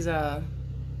 that is, I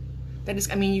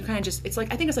mean, you kind of just, it's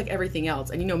like, I think it's like everything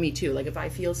else. And you know me too. Like if I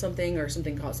feel something or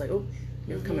something calls, like, oh,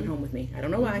 you're coming home with me. I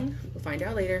don't know why. We'll find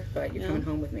out later, but you're coming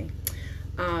home with me.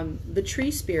 The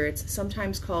tree spirits,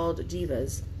 sometimes called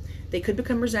divas, they could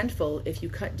become resentful if you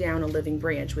cut down a living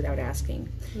branch without asking.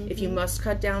 If you must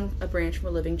cut down a branch from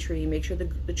a living tree, make sure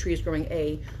the tree is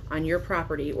growing on your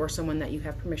property or someone that you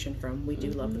have permission from. We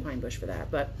do love the pine bush for that.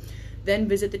 But then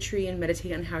visit the tree and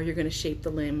meditate on how you're going to shape the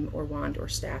limb or wand or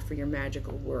staff for your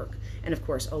magical work. And of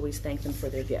course, always thank them for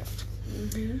their gift.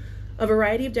 A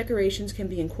variety of decorations can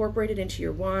be incorporated into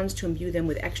your wands to imbue them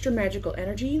with extra magical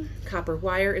energy. Copper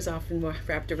wire is often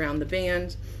wrapped around the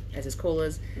band, as is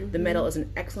colas. The metal is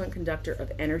an excellent conductor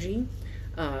of energy.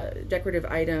 Decorative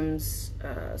items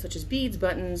such as beads,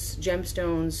 buttons,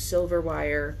 gemstones, silver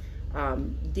wire,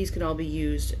 these can all be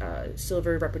used.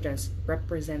 Silver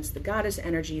represents the goddess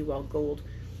energy, while gold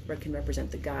can represent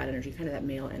the god energy, kind of that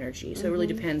male energy. So it really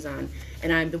depends on,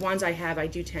 and the wands I have, I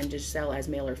do tend to sell as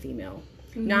male or female.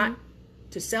 Not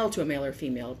to sell to a male or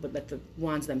female, but that the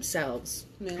wands themselves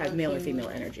have male or female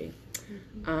energy.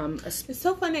 It's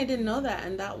so funny, I didn't know that,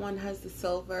 and that one has the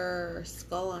silver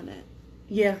skull on it.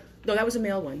 Yeah, no, that was a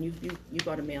male one. You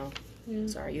bought a male.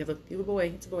 Sorry, you have a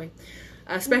boy. It's a boy.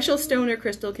 A special stone or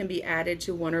crystal can be added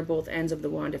to one or both ends of the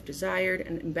wand if desired,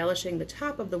 and embellishing the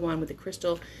top of the wand with a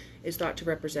crystal is thought to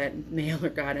represent male or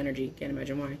god energy. Can't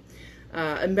imagine why.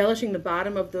 Embellishing the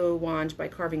bottom of the wand by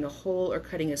carving a hole or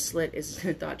cutting a slit is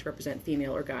thought to represent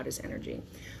female or goddess energy.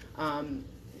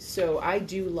 So I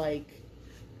do like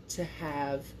to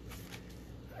have,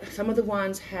 some of the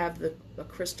wands have a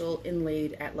crystal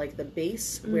inlaid at like the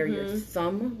base where your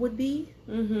thumb would be.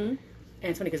 And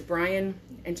it's funny because Brian,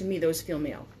 and to me those feel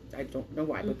male. I don't know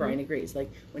why, but Brian agrees. Like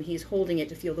when he's holding it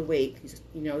to feel the weight,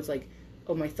 it's like,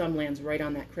 oh, my thumb lands right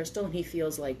on that crystal, and he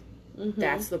feels like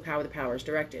that's the power is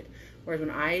directed. Whereas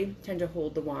when I tend to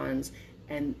hold the wands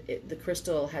and the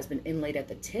crystal has been inlaid at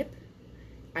the tip,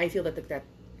 I feel that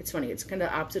it's funny. It's kind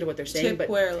of opposite of what they're saying. Tip but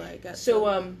where, like,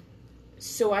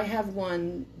 so I have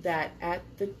one that at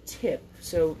the tip.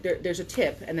 So there's a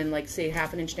tip, and then like say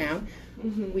half an inch down,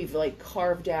 we've like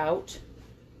carved out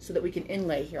so that we can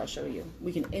inlay. Here, I'll show you.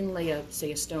 We can inlay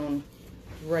a stone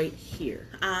right here.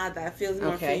 That feels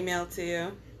more female to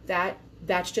you.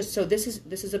 That's just, so this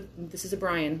is a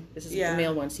Brian. This is the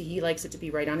male one. See, he likes it to be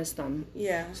right on his thumb.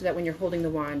 Yeah. So that when you're holding the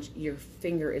wand, your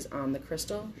finger is on the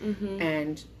crystal.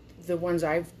 And the ones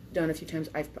I've done a few times,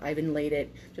 I've inlaid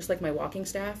it just like my walking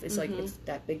staff. It's like it's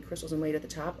that big crystal's inlaid at the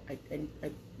top.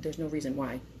 There's no reason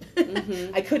why.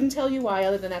 I couldn't tell you why,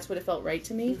 other than that's what it felt right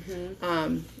to me.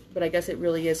 But I guess it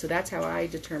really is. So that's how I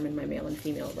determine my male and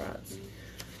female rods.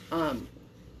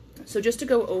 So just to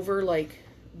go over like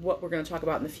what we're going to talk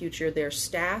about in the future, there's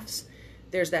staffs.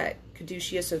 There's that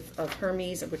caduceus of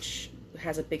Hermes, which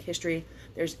has a big history.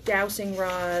 There's dowsing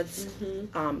rods,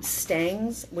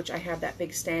 stangs, which I have that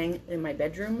big stang in my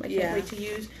bedroom. I can't wait to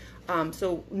use.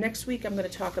 So next week I'm going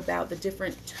to talk about the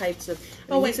different types of...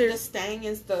 the stang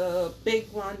is the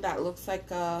big one that looks like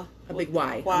a big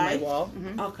Y on my wall.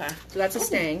 Okay. So that's a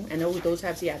stang. And those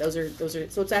have, those are,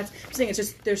 so that's, I'm saying it's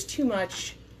just, there's too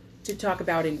much to talk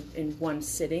about in one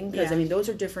sitting, because I mean those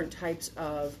are different types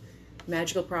of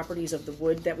magical properties of the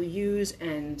wood that we use,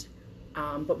 and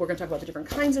but we're going to talk about the different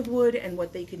kinds of wood and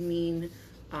what they could mean,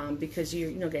 because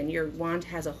again, your wand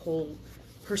has a whole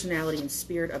personality and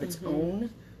spirit of its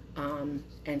own,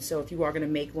 and so if you are going to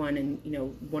make one and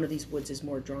one of these woods is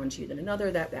more drawn to you than another,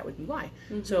 that would be why.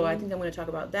 So I think I'm going to talk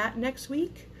about that next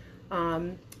week.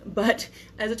 But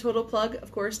as a total plug,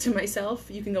 of course, to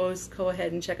myself, you can always go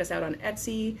ahead and check us out on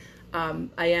Etsy.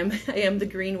 I am the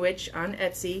Green Witch on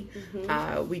Etsy.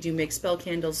 We do make spell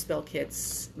candles, spell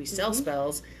kits. We sell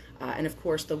spells, and of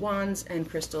course the wands and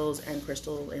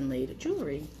crystal inlaid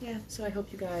jewelry. Yeah. So I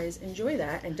hope you guys enjoy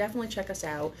that, and definitely check us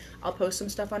out. I'll post some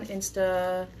stuff on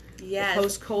Insta. Yes. I'll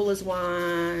post Cola's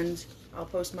wand. I'll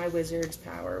post my Wizard's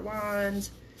Power wand,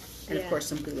 and of course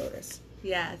some Blue Lotus.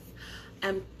 Yes.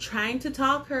 I'm trying to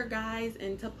talk her, guys,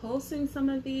 into posting some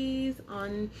of these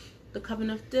on the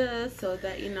Coven of This so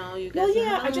that, you guys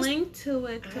have a link to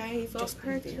it. I've just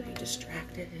been very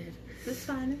distracted. It's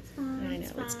fine, it's fine. I know,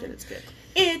 it's good, it's good.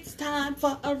 It's time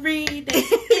for a reading.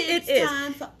 It's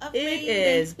time for a reading. It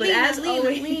is, but as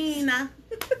always... Lena.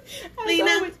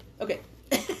 Okay.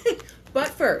 But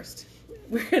first,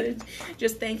 we're going to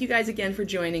just thank you guys again for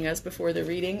joining us before the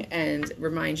reading and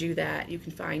remind you that you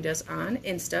can find us on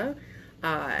Insta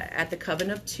at the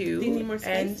Coven of Two. Do you need more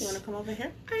space? You want to come over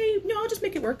here? No, I'll just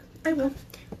make it work. I will.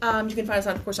 You can find us,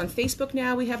 of course, on Facebook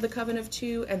now. We have the Coven of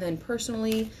Two. And then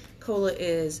personally, Cola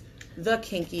is the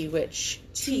Kinky Witch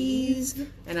Tease.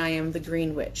 And I am the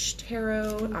Green Witch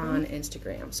Tarot on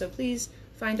Instagram. So please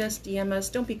find us, DM us.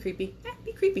 Don't be creepy.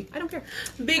 Be creepy. I don't care.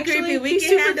 Be creepy. We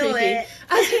can handle it.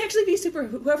 I can actually be super.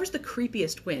 Whoever's the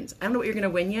creepiest wins. I don't know what you're going to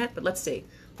win yet, but let's see.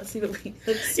 Let's see what we...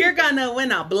 You're going to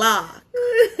win a block.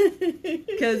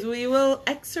 Because we will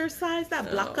exercise that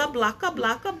blocka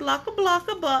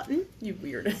button. You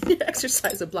weird.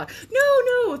 Exercise a block.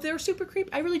 No, they're super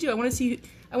creepy. I really do. I want to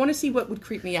see what would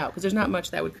creep me out, because there's not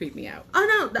much that would creep me out.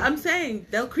 Oh, no. I'm saying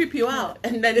they'll creep you out.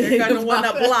 And then you're going to win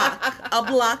a block. A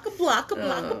block.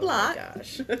 Oh,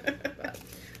 gosh.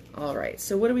 All right.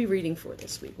 So what are we reading for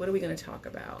this week? What are we going to talk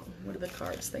about? What are the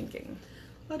cards thinking?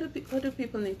 What do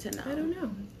people need to know? I don't know.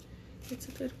 It's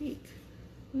a good week.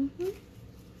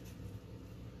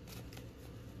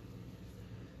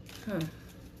 Huh.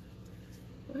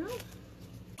 Well,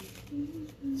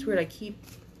 it's weird. I keep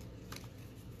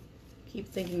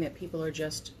thinking that people are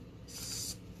just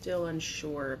still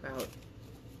unsure about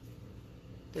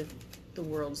the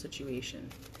world situation.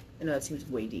 I know that seems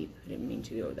way deep. I didn't mean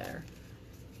to go there.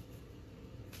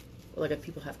 But like, if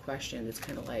people have questions, it's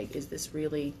kind of like, is this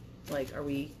really, like, are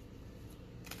we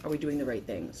doing the right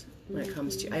things when it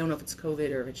comes to, I don't know if it's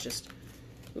COVID or if it's just,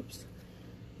 oops,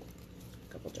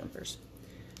 a couple jumpers.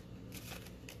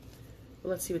 But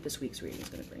let's see what this week's reading is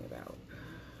going to bring about.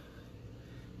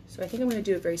 So I think I'm going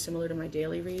to do it very similar to my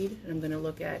daily read, and I'm going to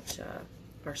look at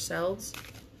ourselves,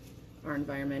 our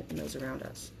environment, and those around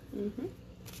us. Okay.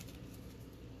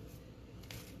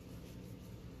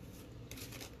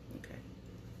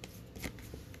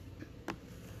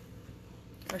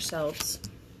 Ourselves.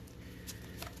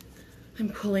 I'm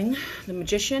pulling the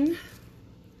Magician,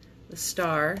 the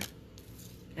Star,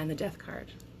 and the Death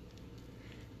card.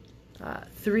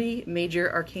 3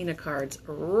 major arcana cards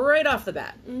right off the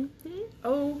bat.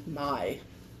 Oh my.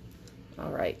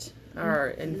 All right. Our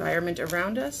environment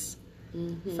around us.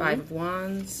 5 of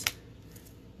Wands,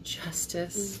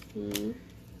 Justice,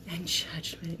 and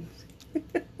Judgment.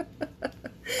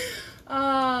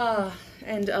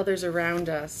 And others around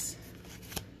us.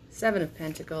 7 of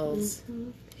Pentacles,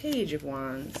 Page of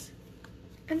Wands,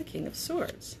 and the King of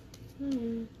Swords.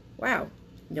 Wow.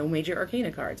 No major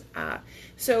arcana cards.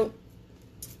 So,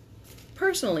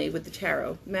 personally, with the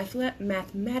tarot,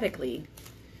 mathematically,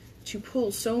 to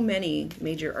pull so many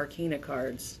major arcana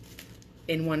cards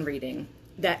in one reading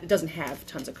that doesn't have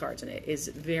tons of cards in it is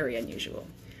very unusual.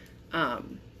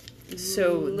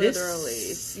 So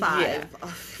literally five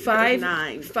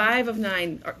of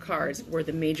nine cards were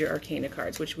the major arcana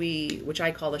cards, which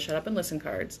I call the shut up and listen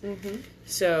cards.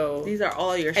 So these are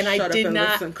all your and shut I up did and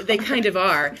not. listen cards. They kind of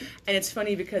are, and it's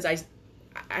funny because I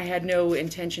had no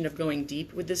intention of going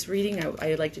deep with this reading.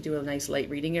 I like to do a nice light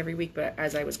reading every week, but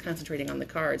as I was concentrating on the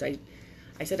cards, I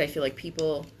said I feel like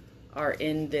people are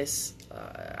in this.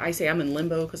 I say I'm in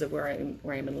limbo because of where I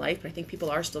am in life, but I think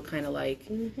people are still kind of like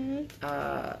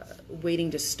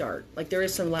waiting to start. Like there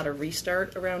is a lot of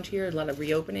restart around here, a lot of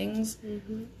reopenings,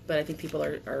 but I think people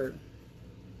are.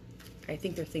 I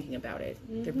think they're thinking about it.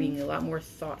 They're being a lot more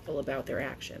thoughtful about their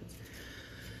actions.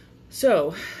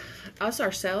 So, us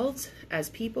ourselves as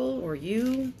people, or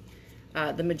you,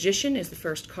 the Magician is the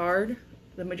first card.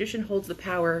 The Magician holds the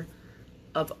power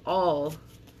of all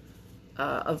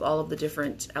of the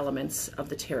different elements of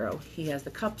the tarot. He has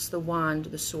the cups, the wand,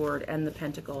 the sword, and the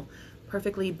pentacle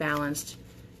perfectly balanced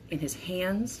in his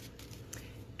hands.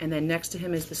 And then next to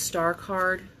him is the Star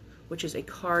card, which is a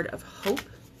card of hope.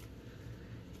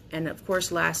 And of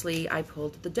course, lastly, I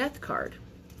pulled the Death card,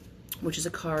 which is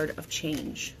a card of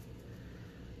change.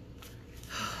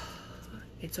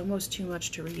 It's almost too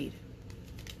much to read.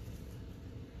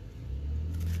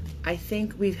 I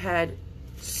think we've had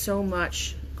so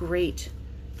much great,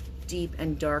 deep,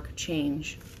 and dark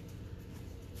change,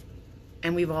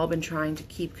 and we've all been trying to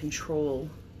keep control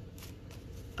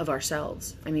of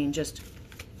ourselves. I mean, just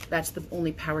that's the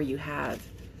only power you have,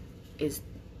 is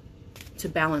to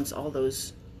balance all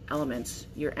those elements,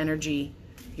 your energy,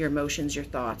 your emotions, your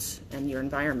thoughts, and your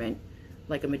environment.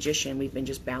 Like a magician, we've been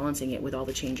just balancing it with all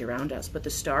the change around us. But the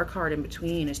star card in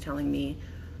between is telling me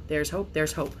there's hope.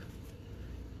 There's hope.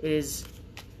 It is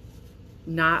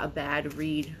not a bad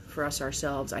read for us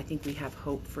ourselves. I think we have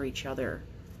hope for each other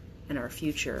and our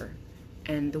future.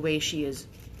 And the way she is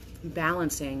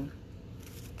balancing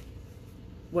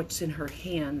what's in her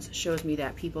hands shows me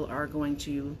that people are going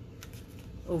to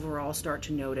overall start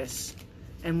to notice.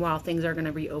 And while things are going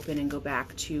to reopen and go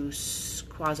back to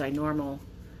quasi-normal,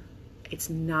 it's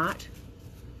not,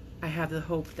 I have the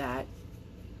hope that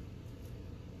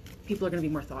people are going to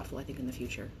be more thoughtful, I think, in the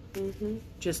future. Mm-hmm.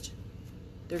 Just,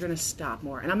 they're going to stop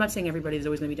more. And I'm not saying everybody's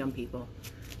always going to be dumb people,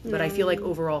 but I feel like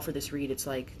overall for this read, it's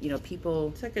like, you know,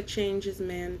 people... It's like a change is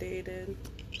mandated.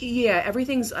 Yeah, I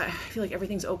feel like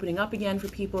everything's opening up again for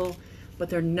people, but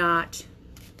they're not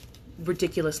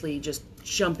ridiculously just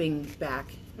jumping back.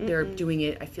 They're doing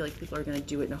it. I feel like people are going to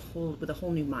do it with a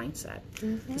whole new mindset.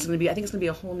 Mm-hmm. I think it's going to be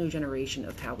a whole new generation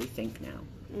of how we think now.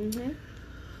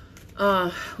 Mm-hmm.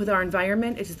 With our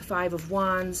environment, it's the Five of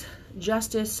Wands,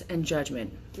 Justice, and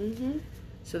Judgment. Mm-hmm.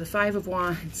 So the Five of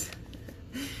Wands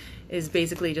is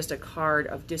basically just a card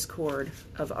of discord,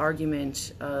 of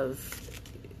argument, of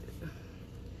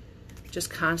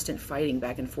just constant fighting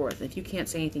back and forth. If you can't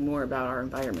say anything more about our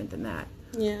environment than that.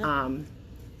 Yeah.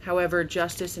 However,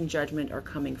 justice and judgment are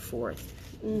coming forth.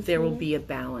 Mm-hmm. There will be a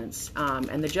balance.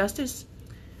 And the justice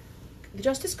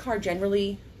card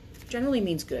generally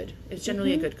means good. It's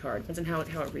generally a good card. Depends on how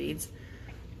it reads.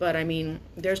 But I mean,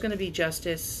 there's going to be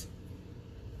justice.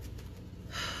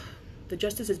 The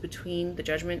justice is between the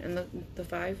judgment and the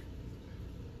five.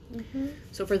 Mm-hmm.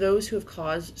 So for those who have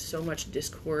caused so much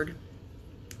discord,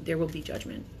 there will be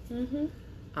judgment. Mm-hmm.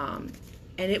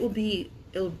 And it'll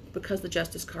because the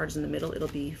justice card is in the middle, it'll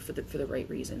be for the right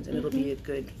reasons, and it'll be a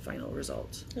good final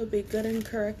result. It'll be good and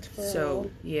correct for all.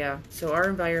 So our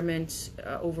environment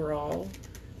overall,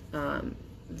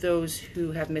 those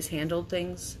who have mishandled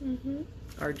things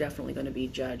are definitely going to be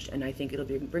judged, and I think it'll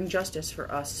bring justice for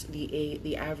us,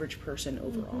 the average person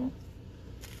overall.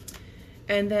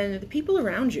 And then the people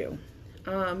around you.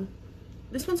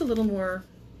 This one's a little more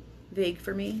vague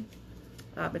for me.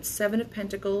 It's Seven of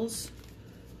Pentacles,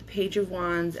 the Page of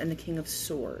Wands, and the King of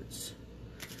Swords.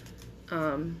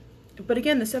 But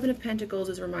again, the Seven of Pentacles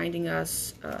is reminding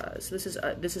us. So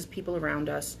this is people around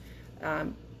us.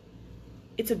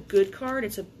 It's a good card.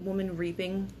 It's a woman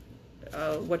reaping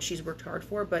what she's worked hard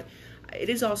for, but it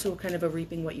is also kind of a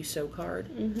reaping what you sow card.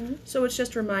 Mm-hmm. So it's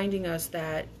just reminding us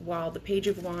that while the Page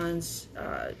of Wands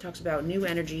talks about new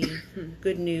energy,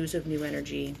 good news of new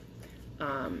energy,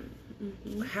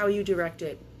 how you direct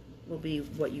it will be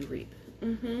what you reap.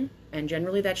 Mm-hmm. And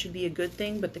generally that should be a good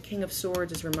thing, but the King of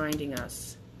Swords is reminding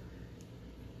us,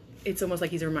 it's almost like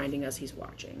he's reminding us he's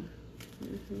watching.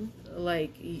 Mm-hmm.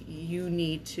 Like, you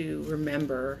need to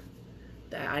remember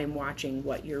that I'm watching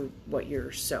what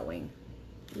you're sowing.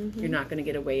 Mm-hmm. You're not going to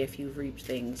get away if you've reaped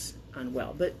things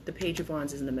unwell. But the Page of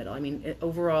Wands is in the middle. I mean,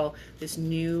 overall, this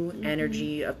new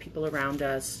energy of people around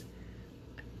us,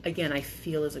 again, I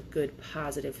feel is a good,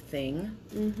 positive thing.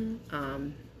 Mm-hmm.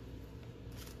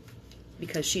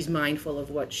 Because she's mindful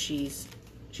of what she's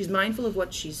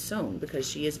sown, because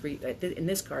she is in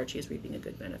this card she is reaping a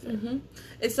good benefit. Mm-hmm.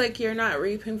 It's like you're not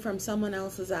reaping from someone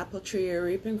else's apple tree, you're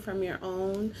reaping from your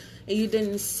own, and you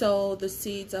didn't sow the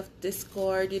seeds of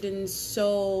discord, you didn't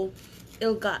sow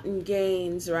ill-gotten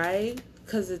gains, right?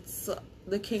 Because it's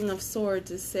the King of Swords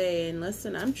is saying,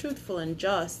 listen, I'm truthful and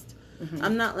just. Mm-hmm.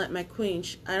 I'm not like my queen.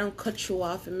 I don't cut you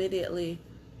off immediately.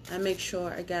 I make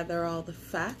sure I gather all the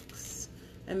facts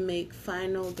and make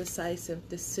final decisive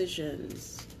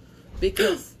decisions.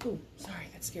 Because oh, sorry,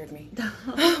 that scared me.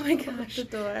 Oh my gosh. The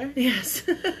door. Yes.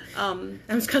 I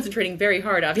was concentrating very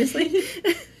hard, obviously.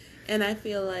 And I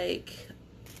feel like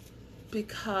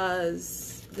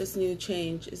because this new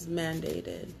change is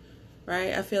mandated,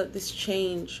 right? I feel like this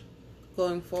change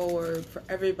going forward for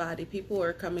everybody, people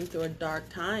are coming through a dark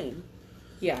time.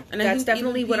 Yeah, and that's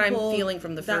definitely what I'm feeling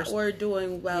from the first. That were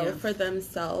doing well for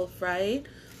themselves, right?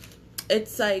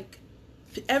 It's like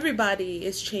everybody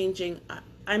is changing.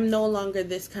 I'm no longer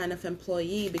this kind of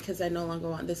employee because I no longer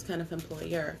want this kind of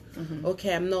employer. Mm-hmm.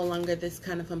 Okay, I'm no longer this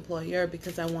kind of employer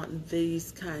because I want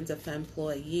these kinds of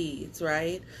employees,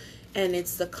 right? And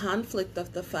it's the conflict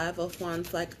of the Five of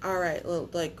Wands, like, all right,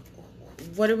 like,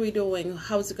 what are we doing?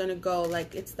 How's it going to go?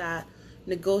 Like, it's that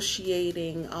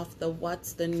negotiating of the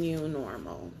what's the new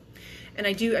normal. And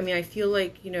I feel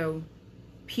like,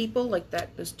 people like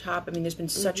that, this top, there's been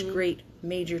such great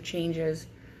major changes,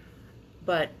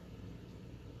 but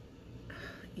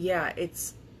yeah,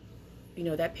 it's,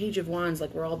 that Page of Wands,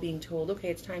 like we're all being told, okay,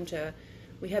 it's time to,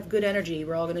 we have good energy,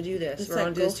 we're all going to do this, we're all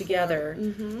going to do this together,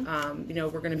 we're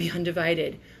going to be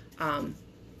undivided.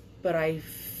 But I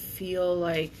feel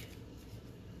like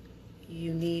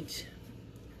you need,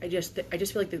 I just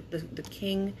feel like the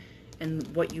king and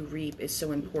what you reap is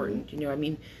so important.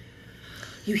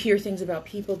 You hear things about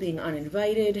people being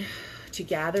uninvited to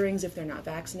gatherings if they're not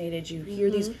vaccinated. You hear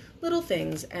these little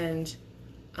things, and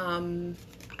I'm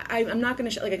not going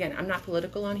to, again, I'm not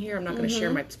political on here. I'm not going to share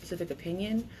my specific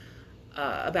opinion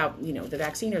about, the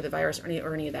vaccine or the virus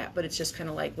or any of that. But it's just kind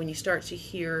of like when you start to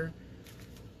hear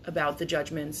about the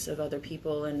judgments of other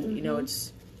people, and,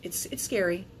 it's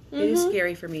scary. It is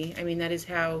scary for me. That is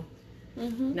how,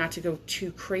 not to go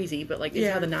too crazy, but like,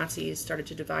 it's how the Nazis started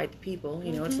to divide the people.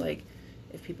 It's like,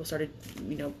 if people started,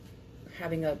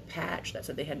 having a patch that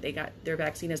said they got their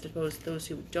vaccine as opposed to those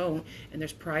who don't, and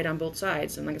there's pride on both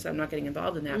sides. And like I said, I'm not getting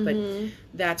involved in that, but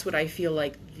that's what I feel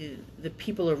like the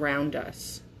people around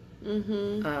us, what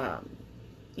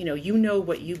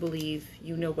you believe,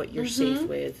 what you're safe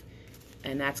with,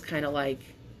 and that's kind of like,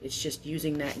 it's just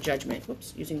using that judgment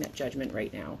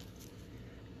right now.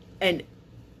 And,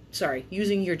 sorry,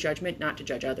 using your judgment not to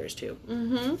judge others too.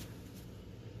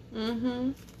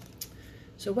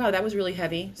 So, wow, that was really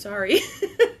heavy. Sorry.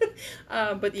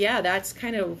 But yeah, that's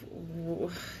kind of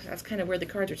where the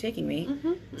cards are taking me.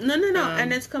 No.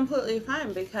 And it's completely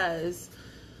fine, because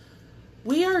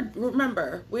we're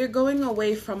going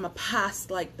away from a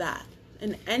past like that.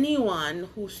 And anyone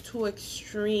who's too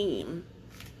extreme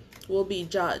will be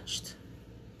judged.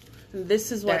 And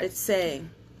this is what it's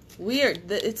saying.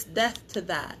 It's death to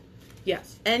that.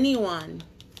 Yes. Anyone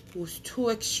who's too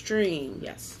extreme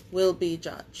will be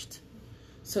judged.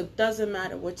 So it doesn't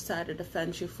matter which side of the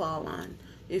fence you fall on.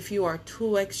 If you are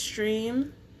too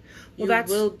extreme, you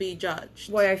will be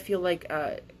judged. Why I feel like,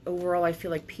 overall,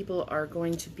 people are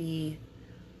going to be,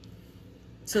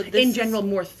 in general,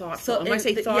 more thoughtful. And when I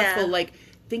say thoughtful, like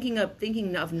thinking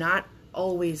of not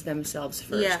always themselves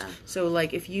first. Yeah. So,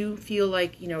 like, if you feel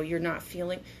like, you're not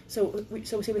feeling, so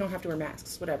say we don't have to wear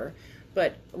masks, whatever.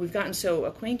 But we've gotten so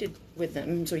acquainted with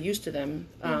them, so used to them.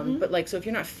 But like, so if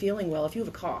you're not feeling well, if you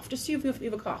have a cough, just see if you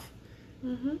have a cough,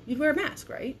 you'd wear a mask,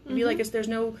 right? You'd be like, there's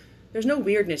no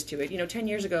weirdness to it. 10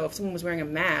 years ago, if someone was wearing a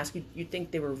mask, you'd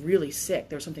think they were really sick.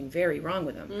 There was something very wrong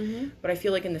with them. But I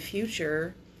feel like in the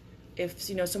future, if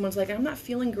someone's like, I'm not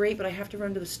feeling great, but I have to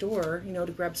run to the store,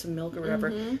 to grab some milk or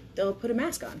whatever, they'll put a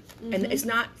mask on, and it's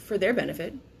not for their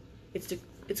benefit. It's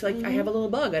like, I have a little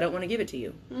bug, I don't want to give it to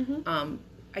you.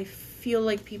 I feel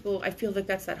like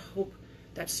that's that hope,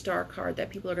 that star card, that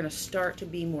people are going to start to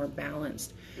be more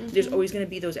balanced. There's always going to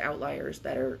be those outliers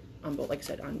that are on both, like I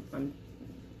said,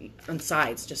 on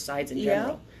sides, just sides in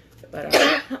general. But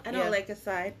I don't like a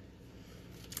side.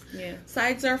 Yeah.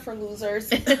 Sides are for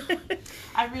losers.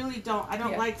 I really don't. I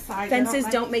don't like sides. Fences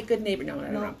don't make good neighbors.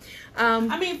 No.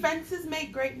 Fences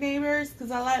make great neighbors,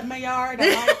 because I like my yard.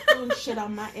 I like doing shit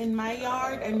in my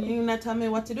yard, and you not tell me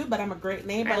what to do, but I'm a great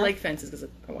neighbor. I like fences because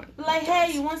I want. Like,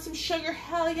 hey, you want some sugar?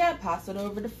 Hell yeah, pass it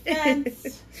over the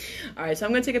fence. All right, so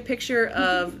I'm going to take a picture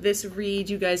of this read.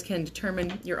 You guys can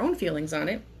determine your own feelings on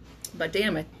it. But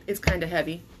damn it, it's kind of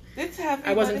heavy. It's heavy.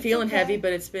 I wasn't feeling heavy,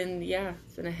 but it's been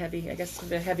a heavy, I guess it's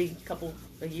been a heavy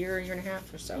year and a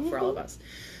half or so for all of us.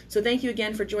 So thank you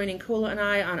again for joining Cola and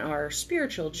I on our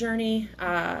spiritual journey.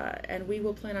 And we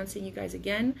will plan on seeing you guys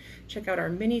again. Check out our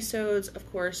mini-sodes. Of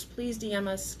course, please DM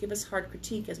us, give us hard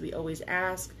critique as we always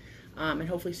ask. And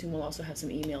hopefully soon we'll also have some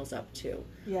emails up too.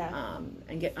 Yeah.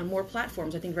 And get on more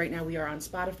platforms. I think right now we are on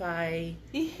Spotify.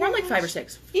 We're on like 5 or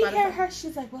 6. You hear her?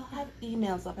 She's like, we'll have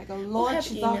emails up. I go, Lord,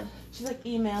 she's like,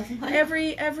 emails. Like,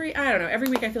 every I don't know. Every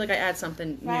week I feel like I add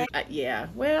something new. Yeah.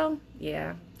 Well,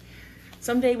 yeah.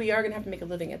 Someday we are going to have to make a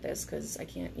living at this, because I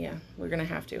can't, we're going to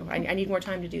have to. I need more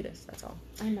time to do this, that's all.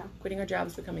 I know. Quitting our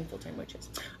jobs, becoming full-time witches.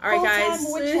 All right, guys.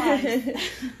 Full-time witch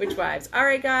wives. Witch wives. All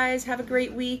right, guys, have a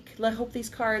great week. I hope these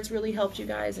cards really helped you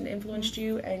guys and influenced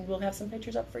you, and we'll have some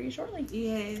pictures up for you shortly.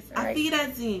 Yes. All right. Auf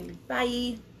Wiedersehen.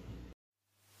 Bye.